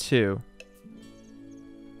bring 2.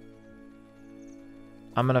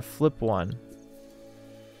 I'm going to flip 1.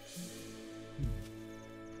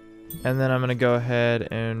 And then I'm going to go ahead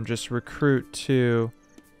and just recruit 2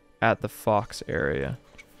 at the fox area.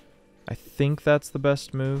 I think that's the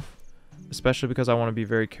best move. Especially because I want to be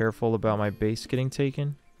very careful about my base getting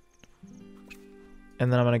taken.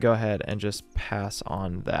 And then I'm going to go ahead and just pass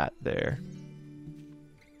on that there.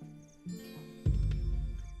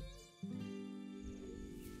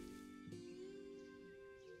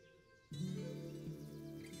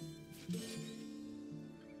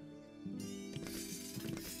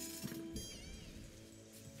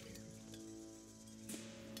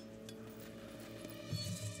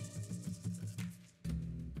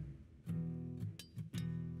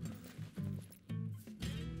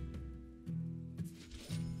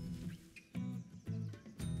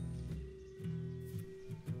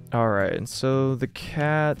 Alright, and so the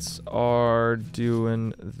cats are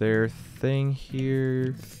doing their thing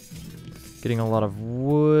here. Getting a lot of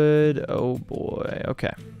wood. Oh boy.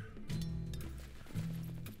 Okay.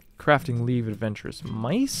 Crafting leave adventurous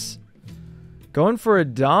mice. Going for a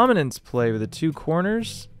dominance play with the 2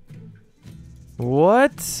 corners.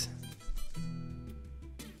 What?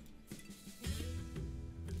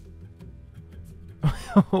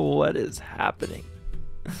 What is happening?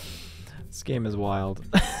 This game is wild.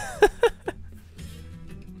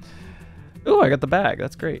 Ooh, I got the bag.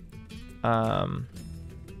 That's great. Oh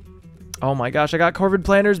my gosh, I got Corvid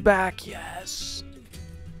Planters back. Yes.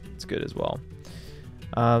 It's good as well.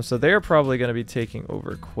 So they're probably going to be taking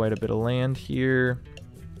over quite a bit of land here.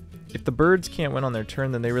 If the birds can't win on their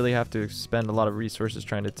turn, then they really have to spend a lot of resources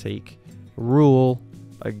trying to take rule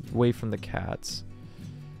away from the cats.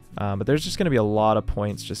 But there's just going to be a lot of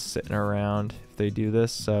points just sitting around if they do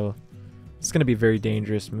this, so it's going to be a very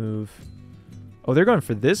dangerous move. Oh, they're going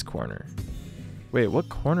for this corner. Wait, what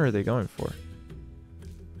corner are they going for?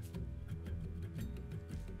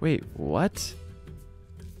 Wait, what?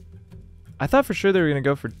 I thought for sure they were going to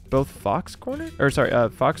go for both Fox Corner? Or sorry,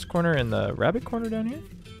 Fox Corner and the Rabbit Corner down here?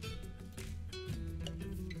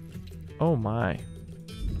 Oh my.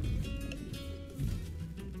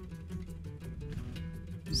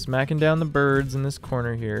 Smacking down the birds in this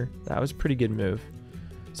corner here. That was a pretty good move.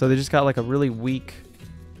 So they just got like a really weak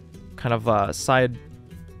kind of side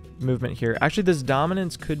movement here. Actually, this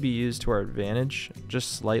dominance could be used to our advantage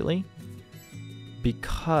just slightly,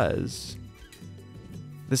 because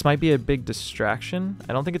this might be a big distraction.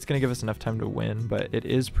 I don't think it's going to give us enough time to win, but it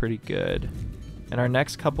is pretty good. And our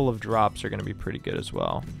next couple of drops are going to be pretty good as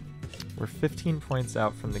well. We're 15 points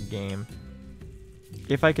out from the game.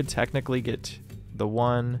 If I could technically get the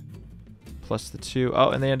 1 plus the 2. Oh,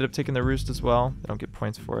 and they ended up taking the roost as well. They don't get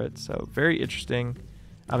points for it. So very interesting.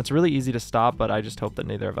 It's really easy to stop, but I just hope that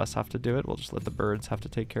neither of us have to do it. We'll just let the birds have to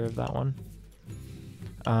take care of that one.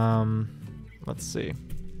 Let's see.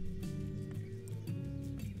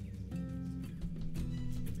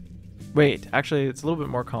 Wait, actually, it's a little bit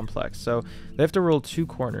more complex. So they have to rule 2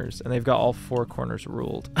 corners, and they've got all 4 corners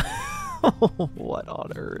ruled. What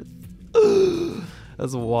on earth?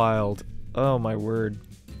 That's wild. Oh, my word.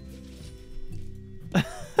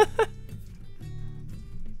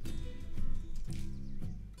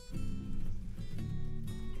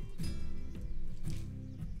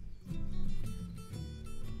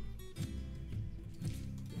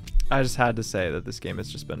 I just had to say that this game has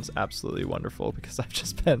just been absolutely wonderful, because it's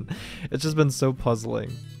just been so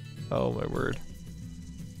puzzling. Oh my word.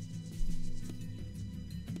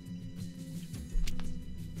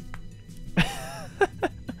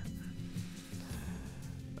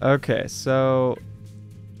 Okay, so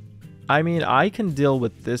I mean, I can deal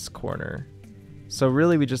with this corner. So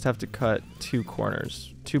really we just have to cut 2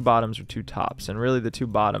 corners, 2 bottoms or 2 tops, and really the 2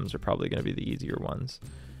 bottoms are probably going to be the easier ones.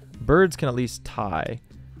 Birds can at least tie.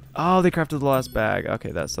 Oh, they crafted the last bag.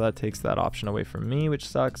 Okay, so that takes that option away from me, which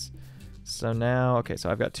sucks. So now, okay, so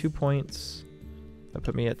I've got 2 points. That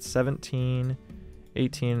put me at 17,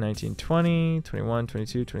 18, 19, 20, 21,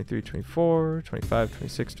 22, 23, 24, 25,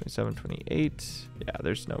 26, 27, 28. Yeah,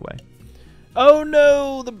 there's no way. Oh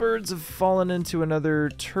no, the birds have fallen into another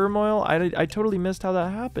turmoil. I totally missed how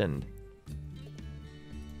that happened.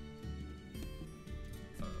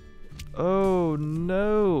 Oh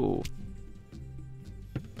no.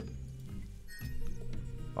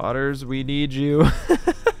 Otters, we need you.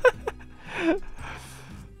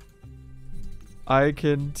 I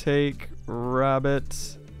can take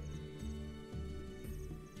rabbit.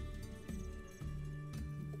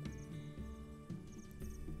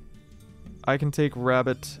 I can take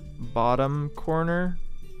rabbit bottom corner.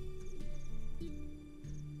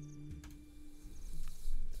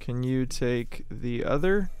 Can you take the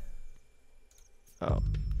other? Oh.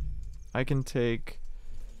 I can take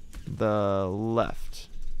the left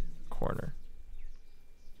corner.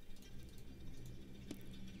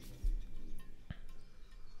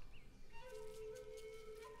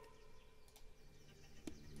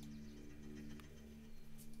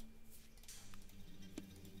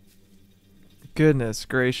 Goodness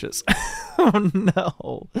gracious. Oh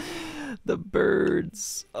no. The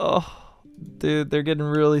birds. Oh, dude, they're getting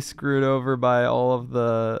really screwed over by all of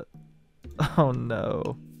the... Oh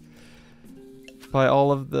no. By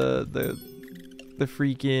all of the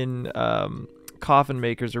freaking coffin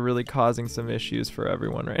makers are really causing some issues for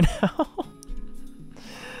everyone right now.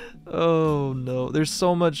 Oh no. There's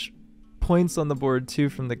so much points on the board too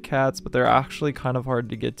from the cats, but they're actually kind of hard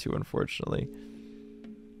to get to, unfortunately.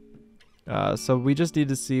 So we just need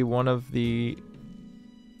to see one of the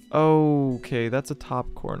Okay, that's a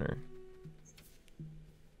top corner.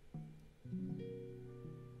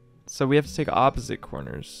 So we have to take opposite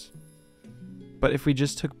corners. But if we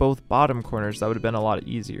just took both bottom corners, that would have been a lot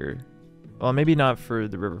easier. Well, maybe not for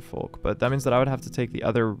the Riverfolk, but that means that I would have to take the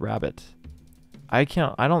other rabbit. I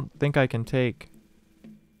don't think I can take...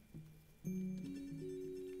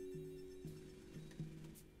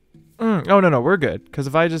 Oh, no, we're good. Because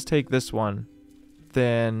if I just take this one,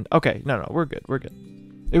 then... Okay, no, we're good, we're good.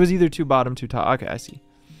 It was either two bottom, two top. Okay, I see.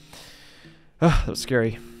 Ugh, that was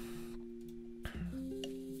scary.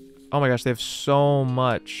 Oh my gosh, they have so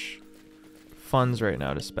much funds right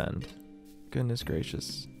now to spend. Goodness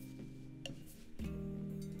gracious.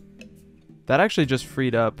 That actually just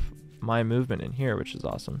freed up my movement in here, which is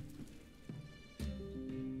awesome.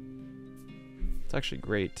 It's actually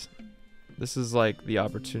great. This is like the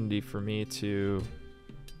opportunity for me to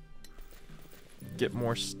get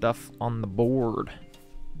more stuff on the board.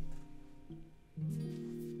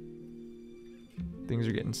 Things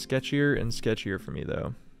are getting sketchier and sketchier for me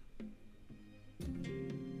though.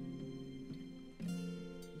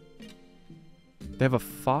 They have a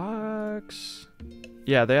fox.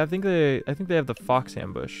 Yeah, I think they have the fox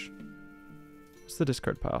ambush. What's the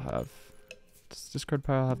discard pile have? Does the discard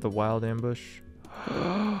pile have the wild ambush?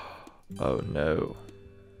 Oh no.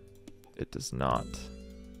 It does not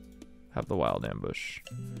have the wild ambush.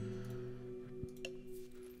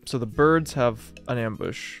 So the birds have an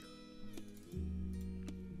ambush.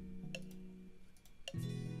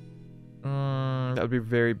 That would be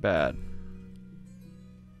very bad.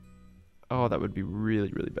 Oh, that would be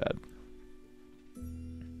really, really bad.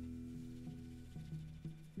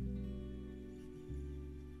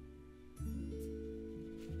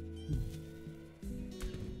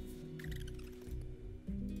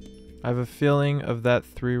 I have a feeling of that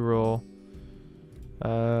 3-roll.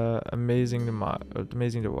 Amazing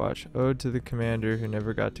to watch. Ode to the commander who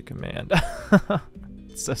never got to command.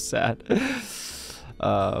 It's so sad.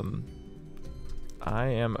 I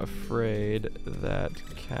am afraid that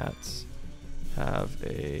cats have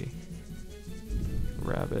a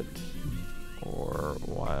rabbit or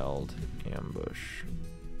wild ambush.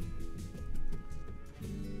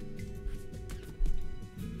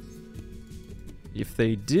 If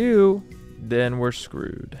they do, then we're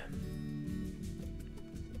screwed.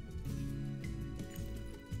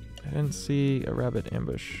 I didn't see a rabbit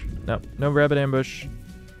ambush. Nope, no rabbit ambush.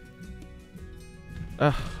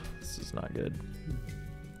 Ugh, this is not good.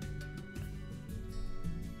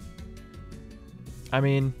 I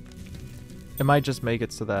mean, it might just make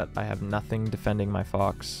it so that I have nothing defending my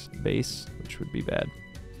fox base, which would be bad.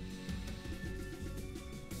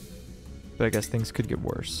 But I guess things could get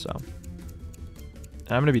worse, so.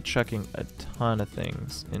 And I'm going to be chucking a ton of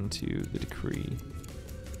things into the decree.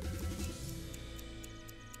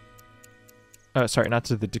 Oh, sorry, not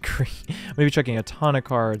to the decree. I'm going to be chucking a ton of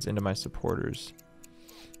cards into my supporters.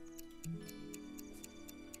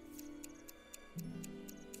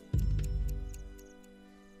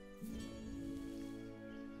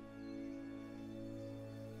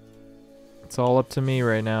 It's all up to me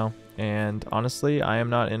right now, and honestly, I am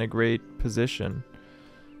not in a great position.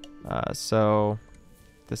 So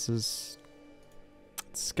this is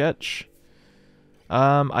sketch.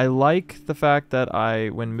 I like the fact that I,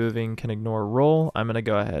 when moving, can ignore roll. I'm gonna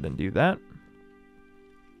go ahead and do that.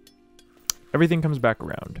 Everything comes back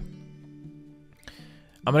around.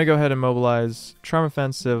 I'm gonna go ahead and mobilize Charm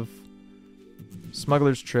Offensive,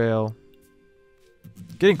 Smuggler's Trail.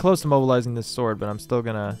 Getting close to mobilizing this sword, but I'm still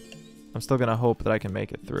gonna hope that I can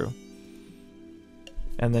make it through.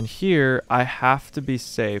 And then here, I have to be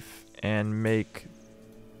safe and make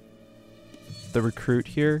the recruit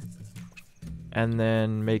here, and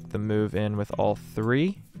then make the move in with all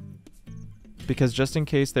 3. Because just in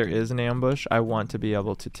case there is an ambush, I want to be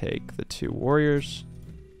able to take the 2 warriors.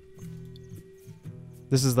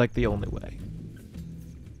 This is like the only way.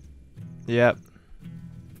 Yep.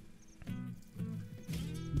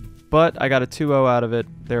 But I got a 2-0 out of it,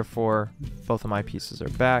 therefore both of my pieces are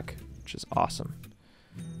back, which is awesome.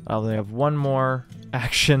 I only have one more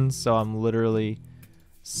action, so I'm literally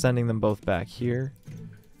sending them both back here.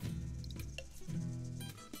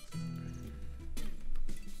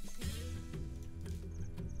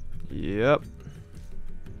 Yep.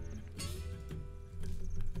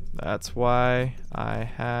 That's why I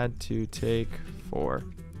had to take 4.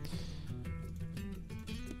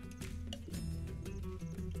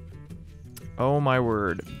 Oh my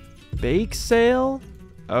word. Bake sale?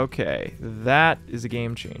 Okay, that is a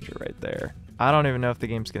game changer right there. I don't even know if the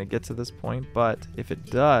game's going to get to this point, but if it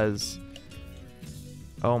does,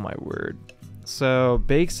 oh my word. So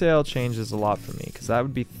bake sale changes a lot for me because that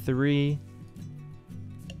would be 3,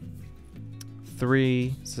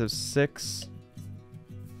 3, so 6.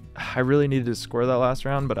 I really needed to score that last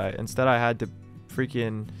round, but instead I had to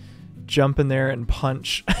freaking jump in there and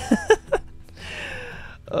punch.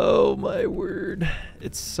 Oh my word.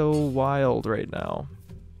 It's so wild right now.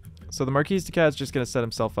 So the Marquise de Cat's just going to set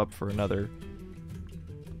himself up for another.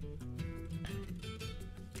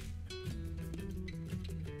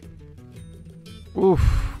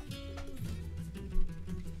 Oof.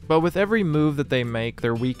 But with every move that they make,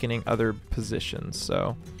 they're weakening other positions.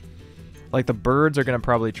 So, like the birds are going to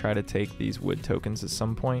probably try to take these wood tokens at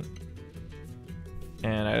some point.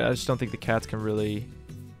 And I just don't think the cats can really...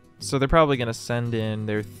 So they're probably going to send in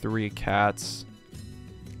their 3 cats.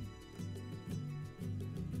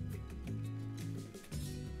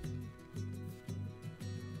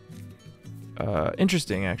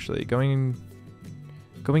 Interesting, actually. Going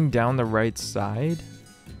down the right side.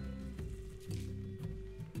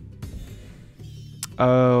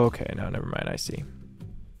 Oh, okay. No, never mind. I see.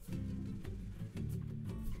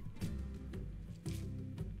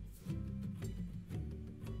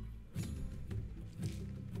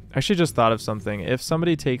 I actually just thought of something. If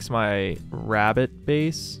somebody takes my rabbit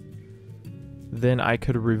base, then I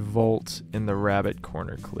could revolt in the rabbit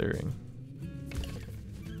corner clearing.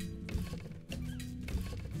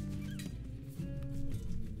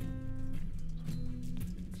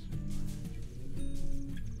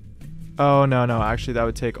 Oh, no, no. Actually, that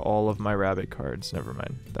would take all of my rabbit cards. Never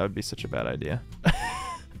mind. That would be such a bad idea.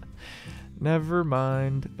 Never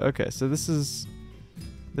mind. Okay, so this is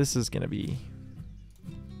going to be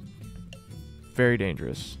very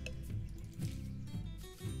dangerous.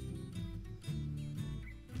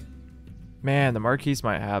 Man, the Marquise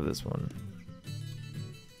might have this one.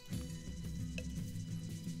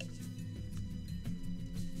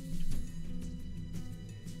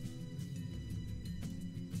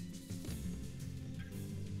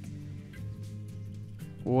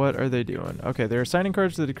 What are they doing? Okay, they're assigning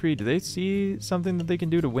cards to the decree. Do they see something that they can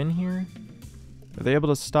do to win here? Are they able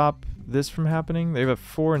to stop this from happening? They have a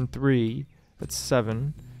 4 and 3. That's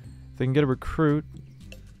 7. If they can get a recruit.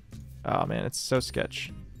 Oh man, it's so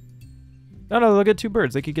sketch. No, no, they'll get 2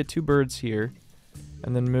 birds. They could get 2 birds here.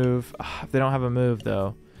 And then move. If they don't have a move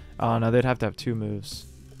though. Oh no, they'd have to have 2 moves.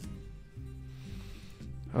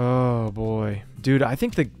 Oh boy. Dude, I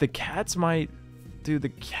think the cats might... Dude, the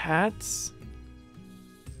cats...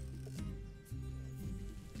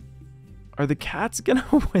 Are the cats gonna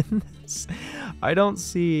win this? I don't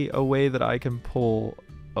see a way that I can pull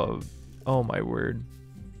a... Oh my word.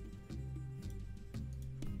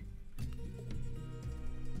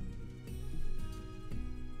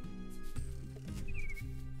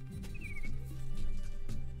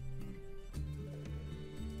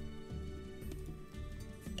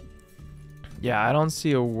 Yeah, I don't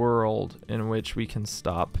see a world in which we can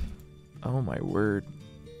stop. Oh my word.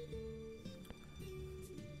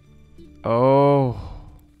 Oh.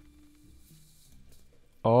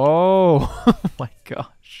 Oh. Oh my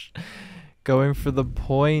gosh. Going for the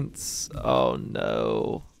points. Oh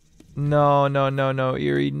no. No, no, no, no,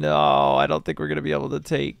 Eyrie. No, I don't think we're going to be able to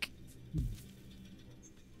take.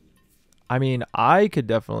 I mean, I could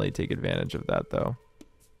definitely take advantage of that though.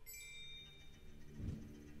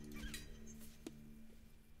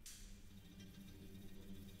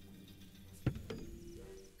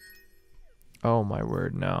 Oh my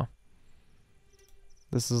word, no.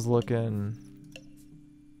 This is looking...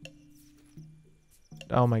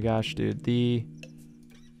 Oh my gosh, dude.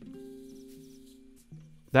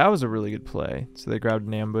 That was a really good play. So they grabbed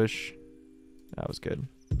an ambush. That was good.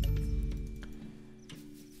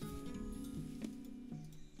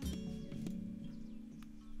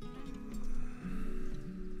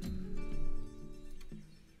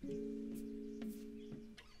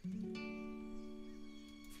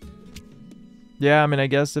 Yeah, I mean, I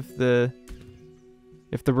guess if the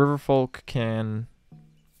Riverfolk can...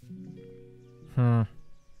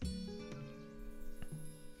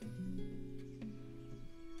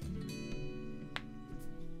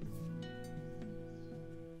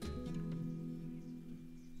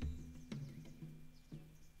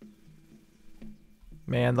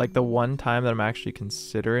 Man, like the one time that I'm actually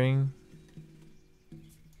considering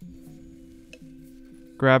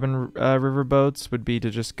grabbing riverboats would be to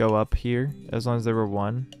just go up here as long as there were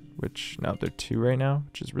 1, which now they're 2 right now,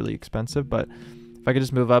 which is really expensive. But if I could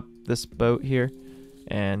just move up this boat here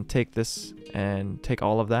and take this and take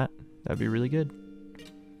all of that, that'd be really good.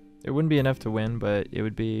 It wouldn't be enough to win, but it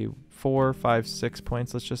would be 4, 5, 6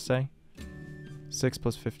 points, let's just say. 6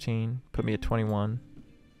 plus 15, put me at 21,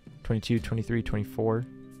 22, 23, 24.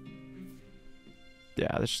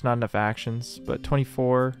 Yeah, there's just not enough actions. But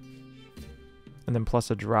 24, and then plus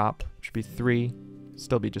a drop, which would be 3,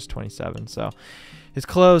 still be just 27. So it's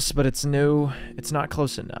close, but it's new. It's not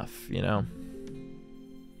close enough, you know.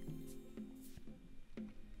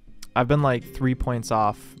 I've been like 3 points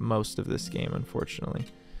off most of this game, unfortunately.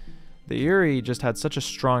 The Eyrie just had such a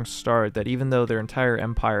strong start that even though their entire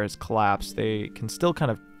empire has collapsed, they can still kind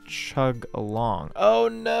of chug along. Oh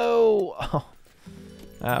no! Oh,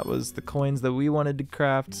 that was the coins that we wanted to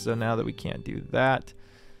craft, so now that we can't do that,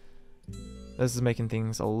 this is making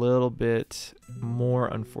things a little bit more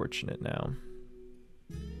unfortunate now.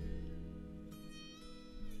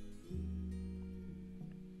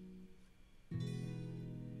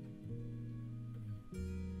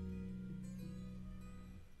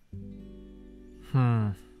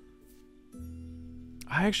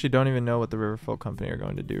 I actually don't even know what the Riverfolk Company are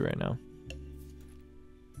going to do right now.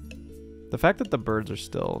 The fact that the birds are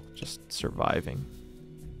still just surviving.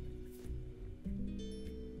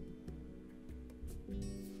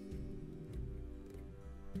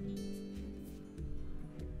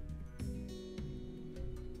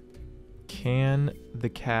 Can the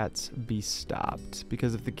cats be stopped?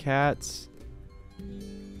 Because if the cats...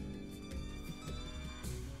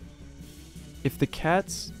 If the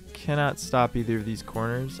cats cannot stop either of these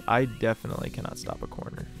corners, I definitely cannot stop a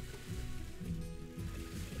corner.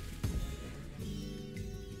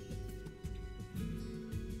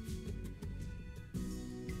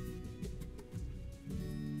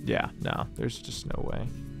 Yeah, no, there's just no way.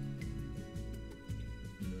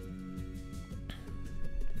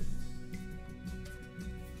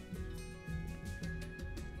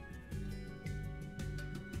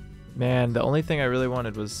 Man, the only thing I really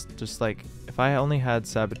wanted was just like, if I only had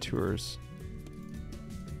saboteurs.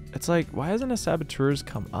 It's like, why hasn't a saboteurs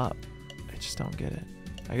come up? I just don't get it.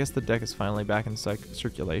 I guess the deck is finally back in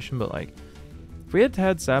circulation, but like, if we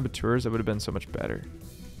had saboteurs, it would have been so much better.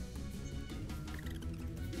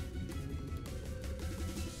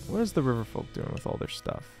 What is the Riverfolk doing with all their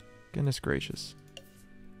stuff? Goodness gracious.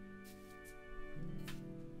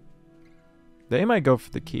 They might go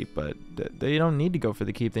for the keep, but they don't need to go for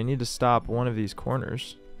the keep. They need to stop one of these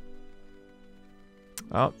corners.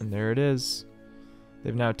 Oh, and there it is.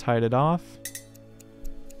 They've now tied it off.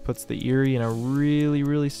 Puts the Eyrie in a really,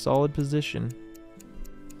 really solid position.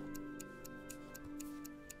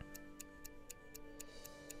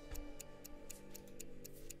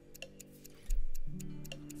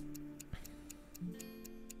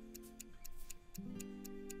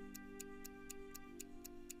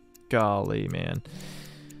 Golly, man.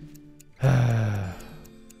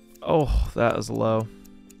 Oh, that was low.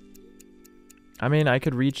 I mean, I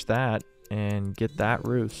could reach that and get that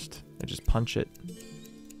roost. I just punch it.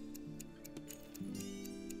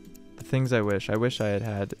 The things I wish. I wish I had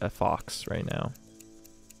had a fox right now.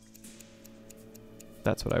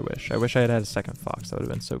 That's what I wish. I wish I had had a second fox. That would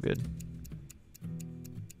have been so good.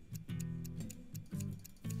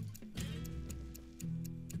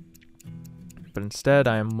 But instead,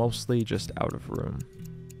 I am mostly just out of room.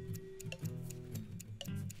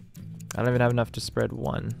 I don't even have enough to spread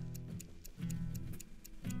one.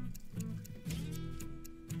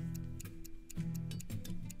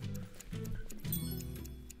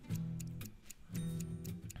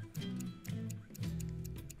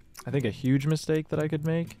 I think a huge mistake that I could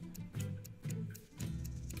make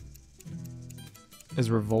is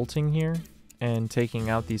revolting here and taking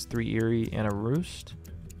out these 3 Eyrie and a roost.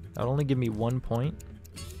 That would only give me 1 point.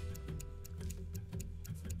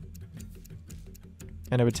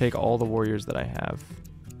 And it would take all the warriors that I have.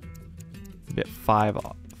 I'd get five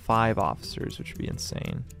officers, which would be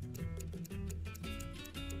insane.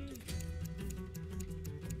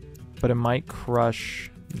 But it might crush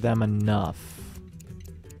them enough.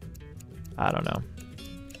 I don't know.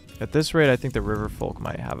 At this rate, I think the Riverfolk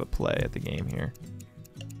might have a play at the game here.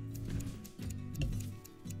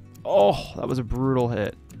 Oh, that was a brutal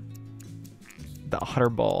hit. The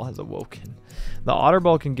Otterball has awoken. The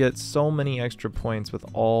Otterball can get so many extra points with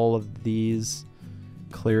all of these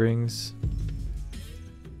clearings.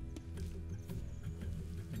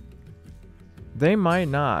 They might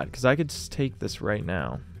not, because I could just take this right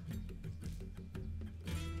now.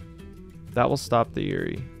 That will stop the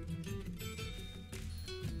Eyrie.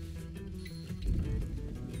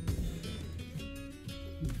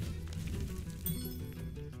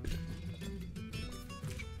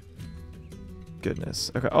 Goodness.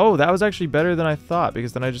 Okay. Oh, that was actually better than I thought,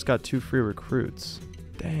 because then I just got 2 free recruits.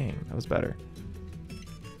 Dang, that was better.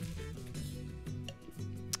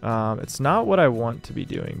 It's not what I want to be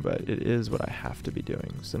doing, but it is what I have to be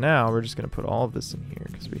doing. So now we're just going to put all of this in here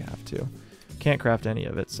because we have to. Can't craft any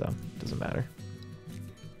of it, so it doesn't matter.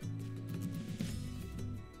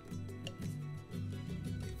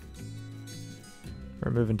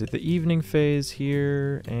 We're moving to the evening phase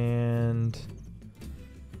here, and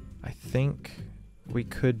I think we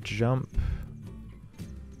could jump.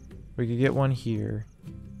 We could get one here,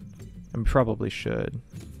 and we probably should.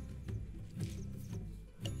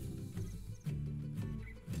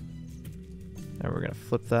 And we're gonna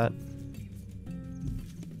flip that.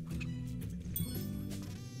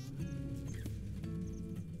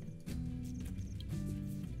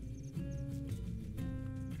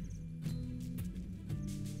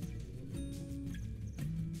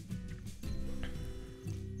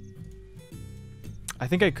 I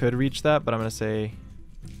think I could reach that, but I'm gonna say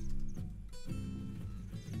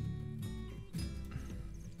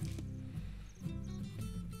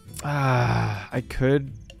I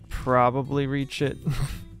could probably reach it.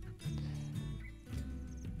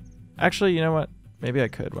 Actually, you know what? Maybe I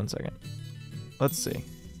could. 1 second. Let's see.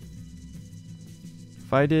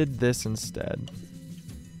 If I did this instead,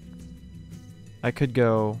 I could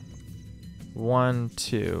go 1,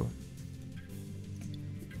 2.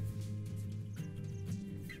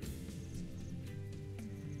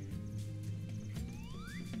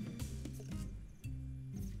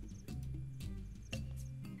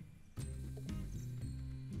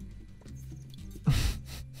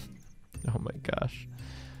 Oh my gosh.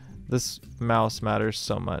 This mouse matters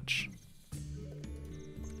so much.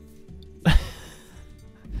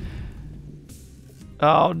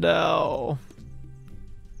 Oh no.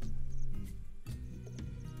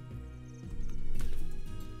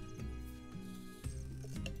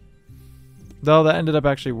 Though that ended up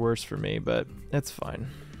actually worse for me, but it's fine.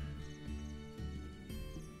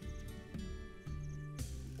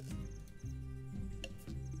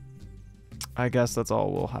 I guess that's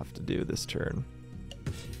all we'll have to do this turn.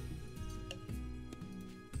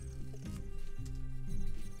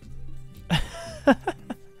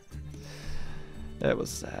 That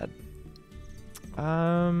was sad.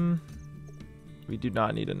 We do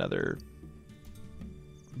not need another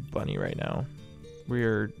bunny right now.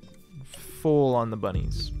 We're full on the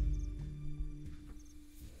bunnies.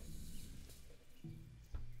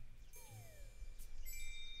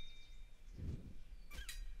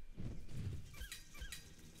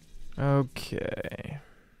 Okay.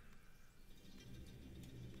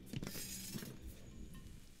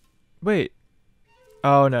 Wait.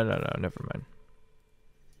 Oh, no, never mind.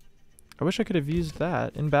 I wish I could have used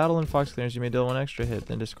that. In battle and fox clearance, you may deal 1 extra hit,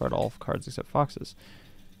 then discard all cards except foxes.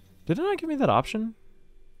 Did it not give me that option?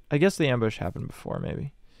 I guess the ambush happened before,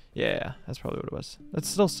 maybe. Yeah, that's probably what it was. That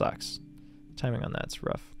still sucks. Timing on that's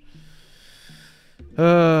rough.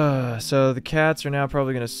 So the cats are now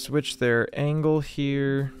probably going to switch their angle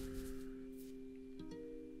here.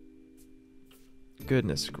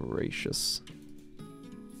 Goodness gracious.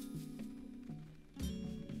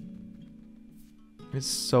 There's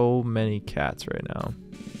so many cats right now.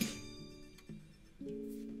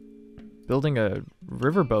 Building a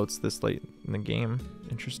riverboats this late in the game.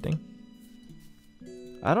 Interesting.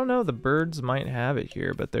 I don't know. The birds might have it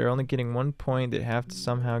here, but they're only getting 1 point. They have to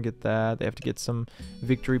somehow get that. They have to get some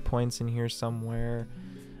victory points in here somewhere.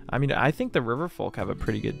 I mean, I think the Riverfolk have a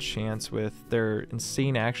pretty good chance with their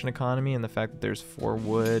insane action economy and the fact that there's 4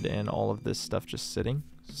 wood and all of this stuff just sitting.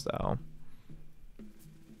 So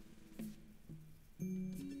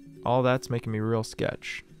all that's making me real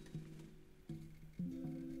sketch.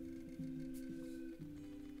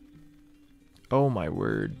 Oh my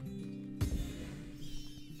word.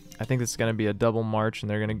 I think this is going to be a double march and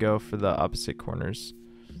they're going to go for the opposite corners.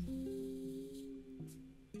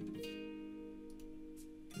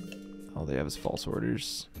 All they have is false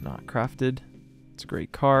orders, not crafted. It's a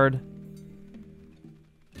great card.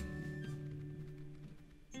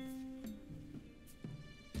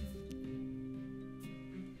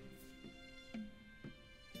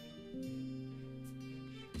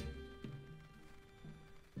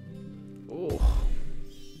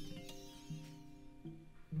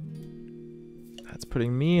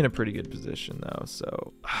 Putting me in a pretty good position though,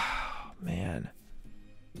 so oh, man.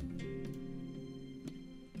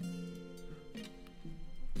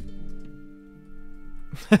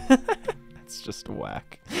 That's just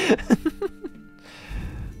whack.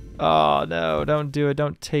 Oh no, don't do it.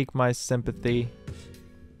 Don't take my sympathy.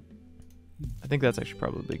 I think that's actually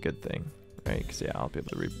probably a good thing, right? Because yeah, I'll be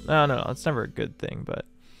able to no, it's never a good thing, but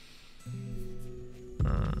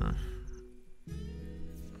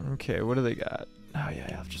okay, what do they got? Oh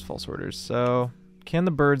yeah, just false orders. So, can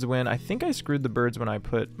the birds win? I think I screwed the birds when I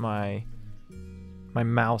put my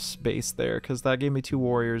mouse base there, because that gave me 2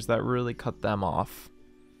 warriors that really cut them off.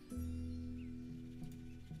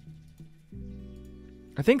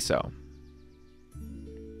 I think so.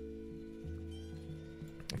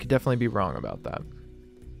 I could definitely be wrong about that.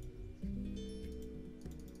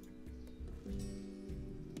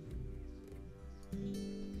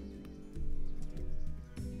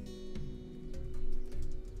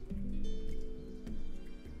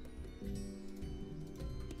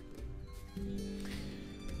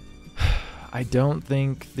 I don't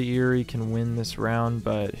think the Eyrie can win this round,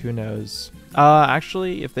 but who knows.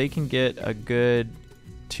 Actually, if they can get a good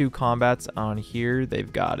 2 combats on here,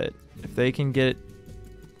 they've got it. If they can get...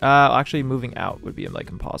 actually, moving out would be like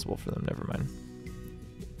impossible for them. Never mind.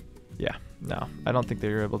 Yeah, no. I don't think they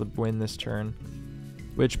were able to win this turn.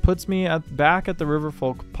 Which puts me back at the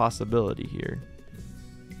Riverfolk possibility here.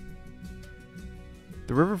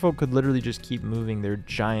 The Riverfolk could literally just keep moving their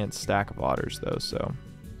giant stack of otters, though, so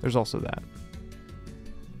there's also that.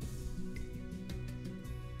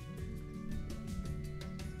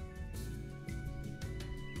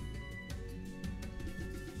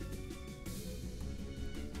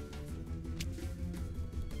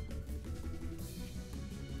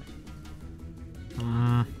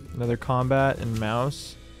 Another combat and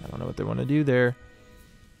mouse. I don't know what they want to do there.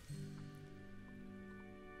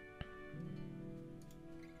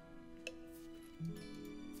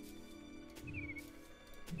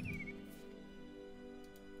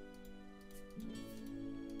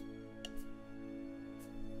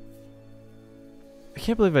 I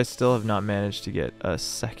can't believe I still have not managed to get a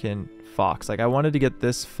second fox. Like, I wanted to get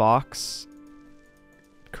this fox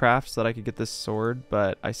craft so that I could get this sword,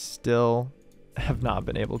 but I still have not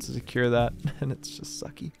been able to secure that, and it's just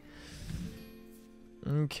sucky.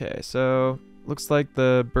 Okay, so looks like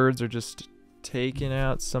the birds are just taking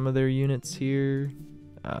out some of their units here.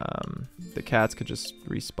 The cats could just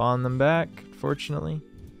respawn them back,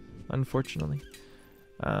 unfortunately.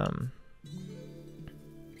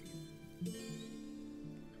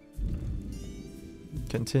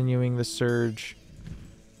 Continuing the surge.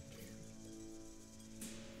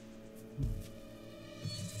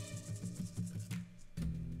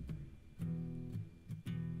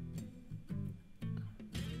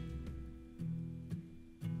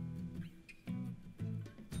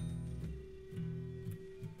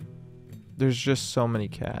 There's just so many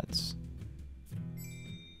cats.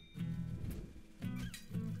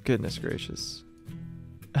 Goodness gracious.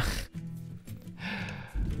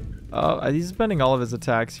 Oh, he's spending all of his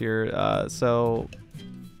attacks here, so...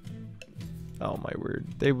 Oh my word.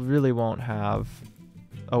 They really won't have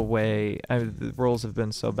a way... the rolls have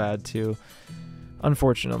been so bad too,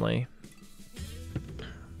 unfortunately.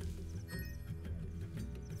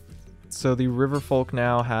 So the Riverfolk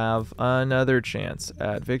now have another chance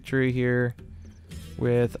at victory here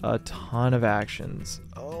with a ton of actions.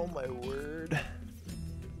 Oh my word.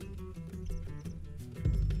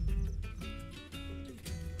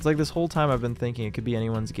 It's like this whole time I've been thinking it could be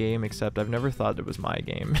anyone's game, except I've never thought it was my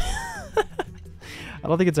game. I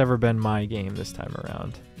don't think it's ever been my game this time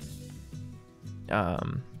around.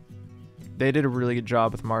 They did a really good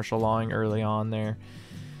job with martial lawing early on there.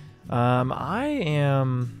 I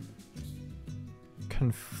am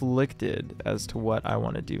conflicted as to what I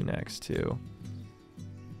want to do next too.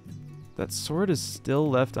 That sword is still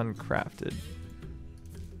left uncrafted.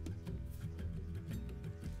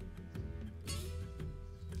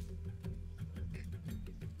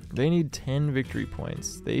 They need 10 victory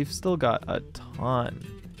points. They've still got a ton.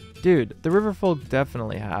 Dude, the Riverfolk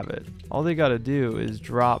definitely have it. All they gotta do is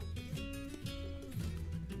drop...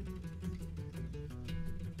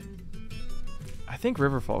 I think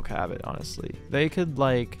Riverfolk have it, honestly. They could,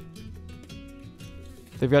 like...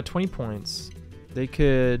 They've got 20 points. They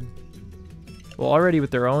could... Well, already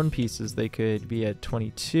with their own pieces, they could be at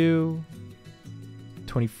 22,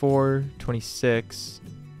 24, 26...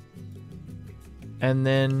 and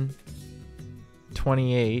then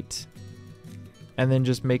 28, and then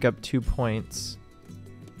just make up 2 points,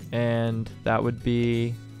 and that would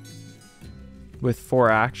be with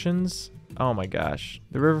 4 actions. Oh my gosh,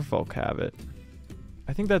 the Riverfolk have it.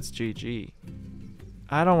 I think that's GG.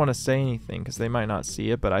 I don't want to say anything because they might not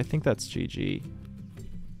see it, but I think that's GG.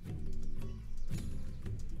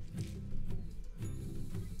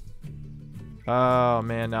 Oh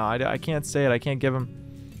man, no, I can't say it. I can't give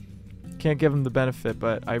them the benefit,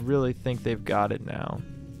 but I really think they've got it now.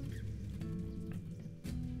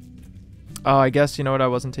 Oh, I guess, you know what I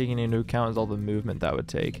wasn't taking into account is all the movement that would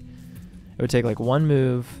take. It would take like 1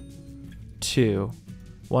 move, 2,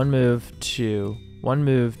 1 move, 2, 1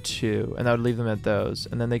 move, 2, and that would leave them at those.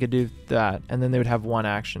 And then they could do that, and then they would have 1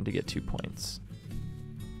 action to get 2 points.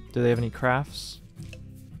 Do they have any crafts?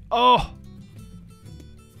 Oh!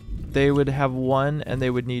 They would have 1, and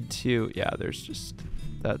they would need 2. Yeah, there's just...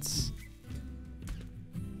 That's...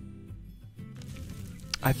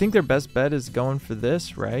 I think their best bet is going for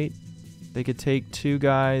this, right? They could take 2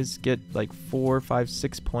 guys, get like 4, 5,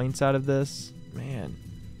 6 points out of this. Man,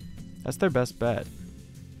 that's their best bet.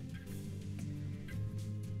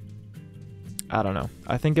 I don't know.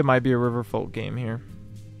 I think it might be a Riverfolk game here.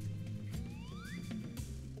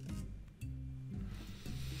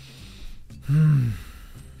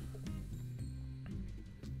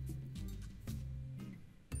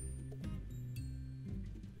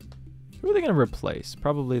 Who are they gonna replace?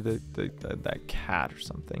 Probably that cat or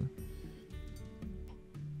something.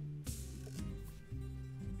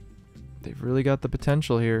 They've really got the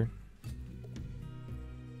potential here.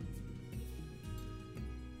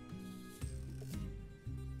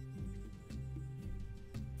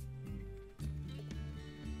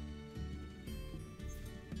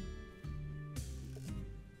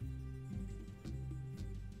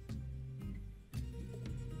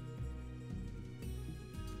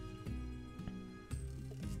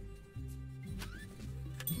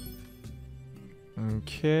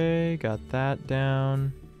 Okay, got that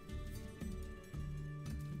down.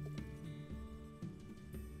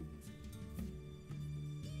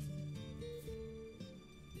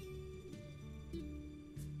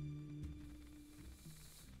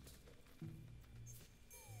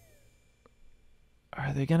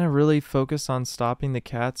 Are they gonna really focus on stopping the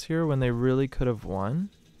cats here when they really could have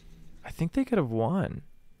won? I think they could have won.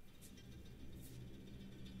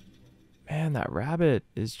 Man, that rabbit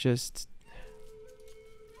is just...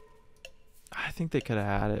 I think they could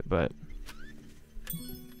have had it, but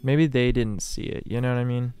maybe they didn't see it. You know what I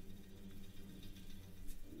mean?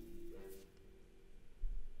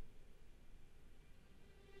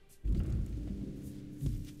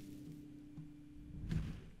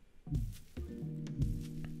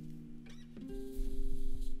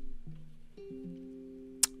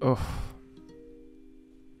 Oh.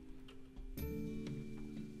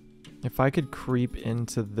 If I could creep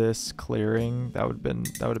into this clearing, that would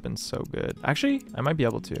have been so good. Actually, I might be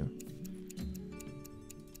able to.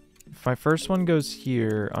 If my first one goes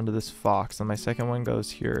here onto this fox, and my second one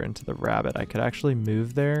goes here into the rabbit, I could actually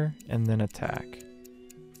move there and then attack.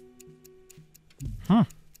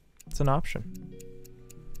 It's an option.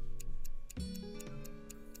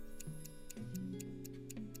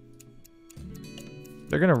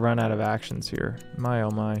 They're gonna run out of actions here. My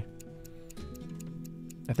oh my.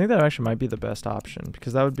 I think that actually might be the best option,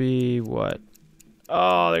 because that would be what?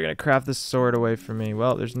 Oh, they're gonna craft this sword away from me.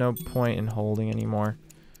 Well, there's no point in holding anymore.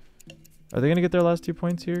 Are they gonna get their last 2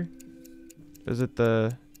 points here? Is it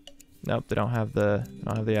the... Nope, they don't have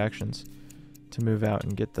the actions to move out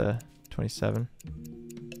and get the 27.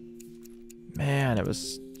 Man, it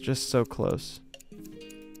was just so close.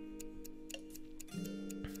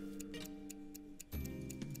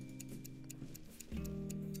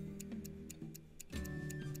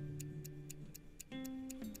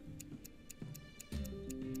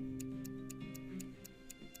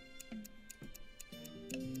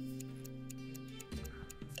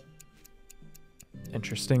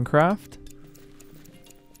 Interesting craft.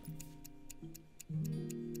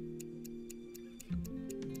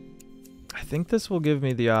 I think this will give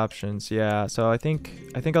me the options. Yeah, so I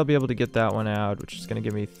think I'll be able to get that one out, which is going to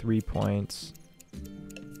give me 3 points.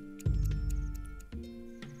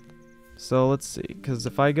 So let's see, because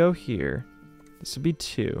if I go here, this would be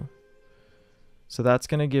 2. So that's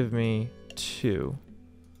going to give me 2.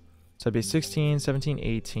 So it'd be 16, 17,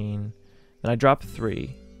 18. Then I drop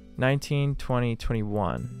 3. 19, 20,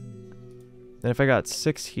 21. Then if I got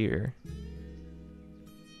 6 here,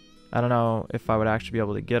 I don't know if I would actually be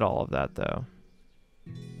able to get all of that though.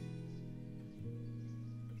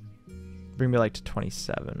 Bring me like to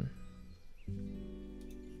 27.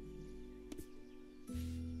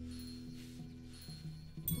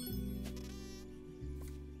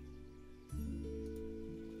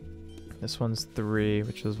 This one's 3,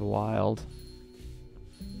 which is wild.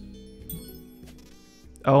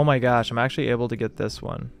 Oh my gosh, I'm actually able to get this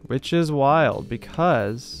one, which is wild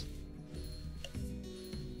because...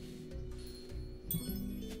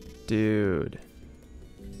 Dude.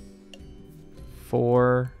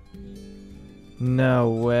 4.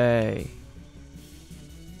 No way.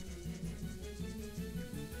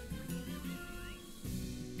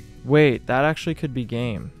 Wait, that actually could be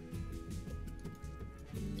game.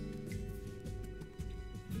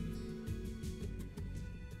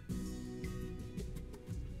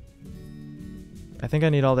 I think I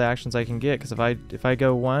need all the actions I can get, because if I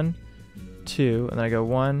go 1, 2, and then I go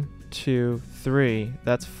 1, 2, 3,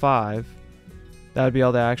 that's 5. That would be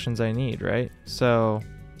all the actions I need, right? So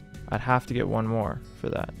I'd have to get 1 more for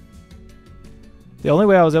that. The only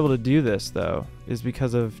way I was able to do this, though, is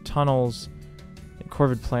because of tunnels and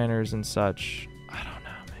Corvid planners and such. I don't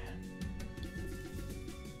know, man.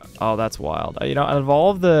 Oh, that's wild. You know, out of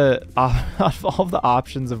all of the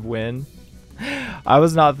options of win, I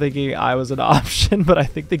was not thinking I was an option, but I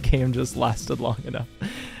think the game just lasted long enough.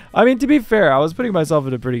 I mean, to be fair, I was putting myself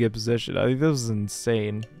in a pretty good position. I think this was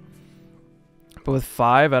insane. But with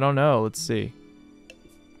 5, I don't know. Let's see.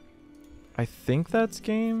 I think that's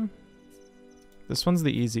game. This one's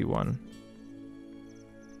the easy one.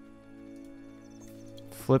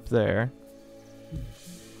 Flip there.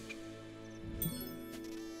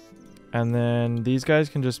 And then these guys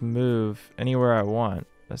can just move anywhere I want,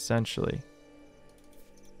 essentially.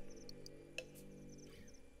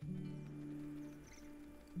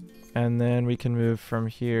 And then we can move from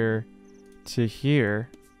here to here.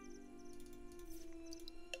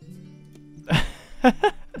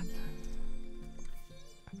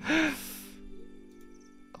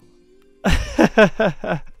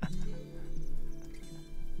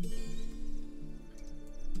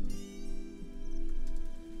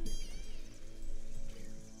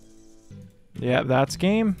 Yeah, that's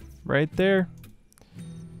game right there.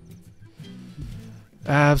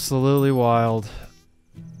 Absolutely wild.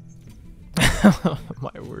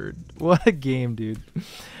 My word. What a game, dude.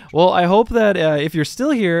 Well, I hope that if you're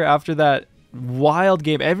still here after that wild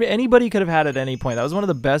game, anybody could have had at any point. That was one of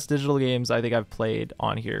the best digital games I think I've played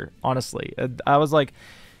on here, honestly. I was like,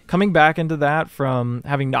 coming back into that from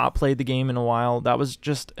having not played the game in a while, that was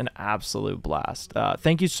just an absolute blast.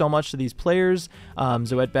 Thank you so much to these players,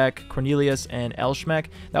 Zoetbeck, Cornelius, and Elschmeck.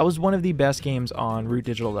 That was one of the best games on Root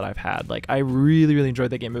Digital that I've had. Like, I really, really enjoyed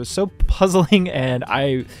that game. It was so puzzling, and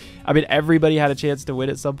I mean, everybody had a chance to win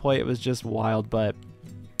at some point. It was just wild, but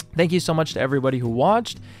thank you so much to everybody who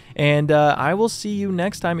watched, and I will see you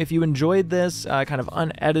next time. If you enjoyed this kind of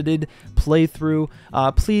unedited playthrough,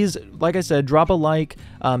 please, like I said, drop a like,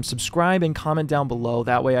 subscribe, and comment down below.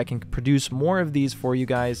 That way I can produce more of these for you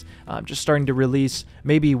guys. Just starting to release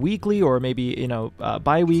maybe weekly or maybe, you know,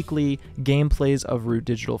 bi-weekly gameplays of Root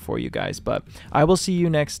Digital for you guys. But I will see you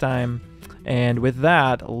next time, and with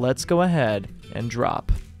that, let's go ahead and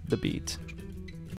drop the beat.